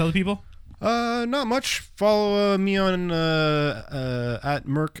 what do you want to tell the people? Not much. Follow me on at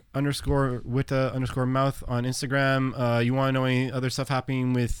Merc_Witta_mouth on Instagram. You want to know any other stuff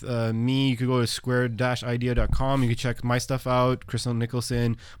happening with me, you could go to squared-idea.com. You can check my stuff out, Crystal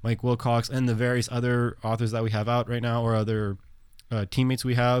Nicholson, Mike Wilcox, and the various other authors that we have out right now, or other teammates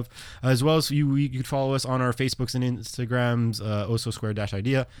we have, as well as you could follow us on our Facebooks and Instagrams, also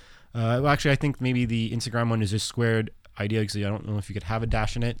squared-idea. Actually, I think maybe the Instagram one is just squared idea, because I don't know if you could have a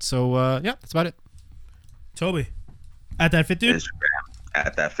dash in it. So yeah, that's about it. Toby, at that fit dude. Instagram,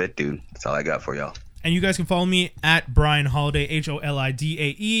 at that fit dude. That's all I got for y'all. And you guys can follow me at Brian Holiday,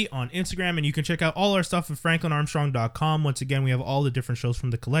 HOLIDAE on Instagram, and you can check out all our stuff at franklinarmstrong.com. Once again, we have all the different shows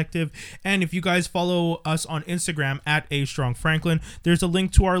from the collective. And if you guys follow us on Instagram at A Strong Franklin, there's a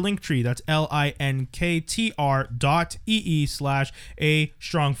link to our link tree. That's linktr.ee/A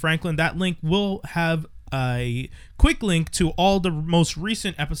Strong Franklin. That link will have a quick link to all the most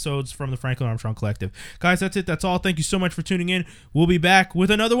recent episodes from the Franklin Armstrong Collective. Guys, that's it. That's all. Thank you so much for tuning in. We'll be back with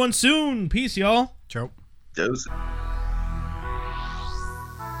another one soon. Peace, y'all. Ciao. Joseph.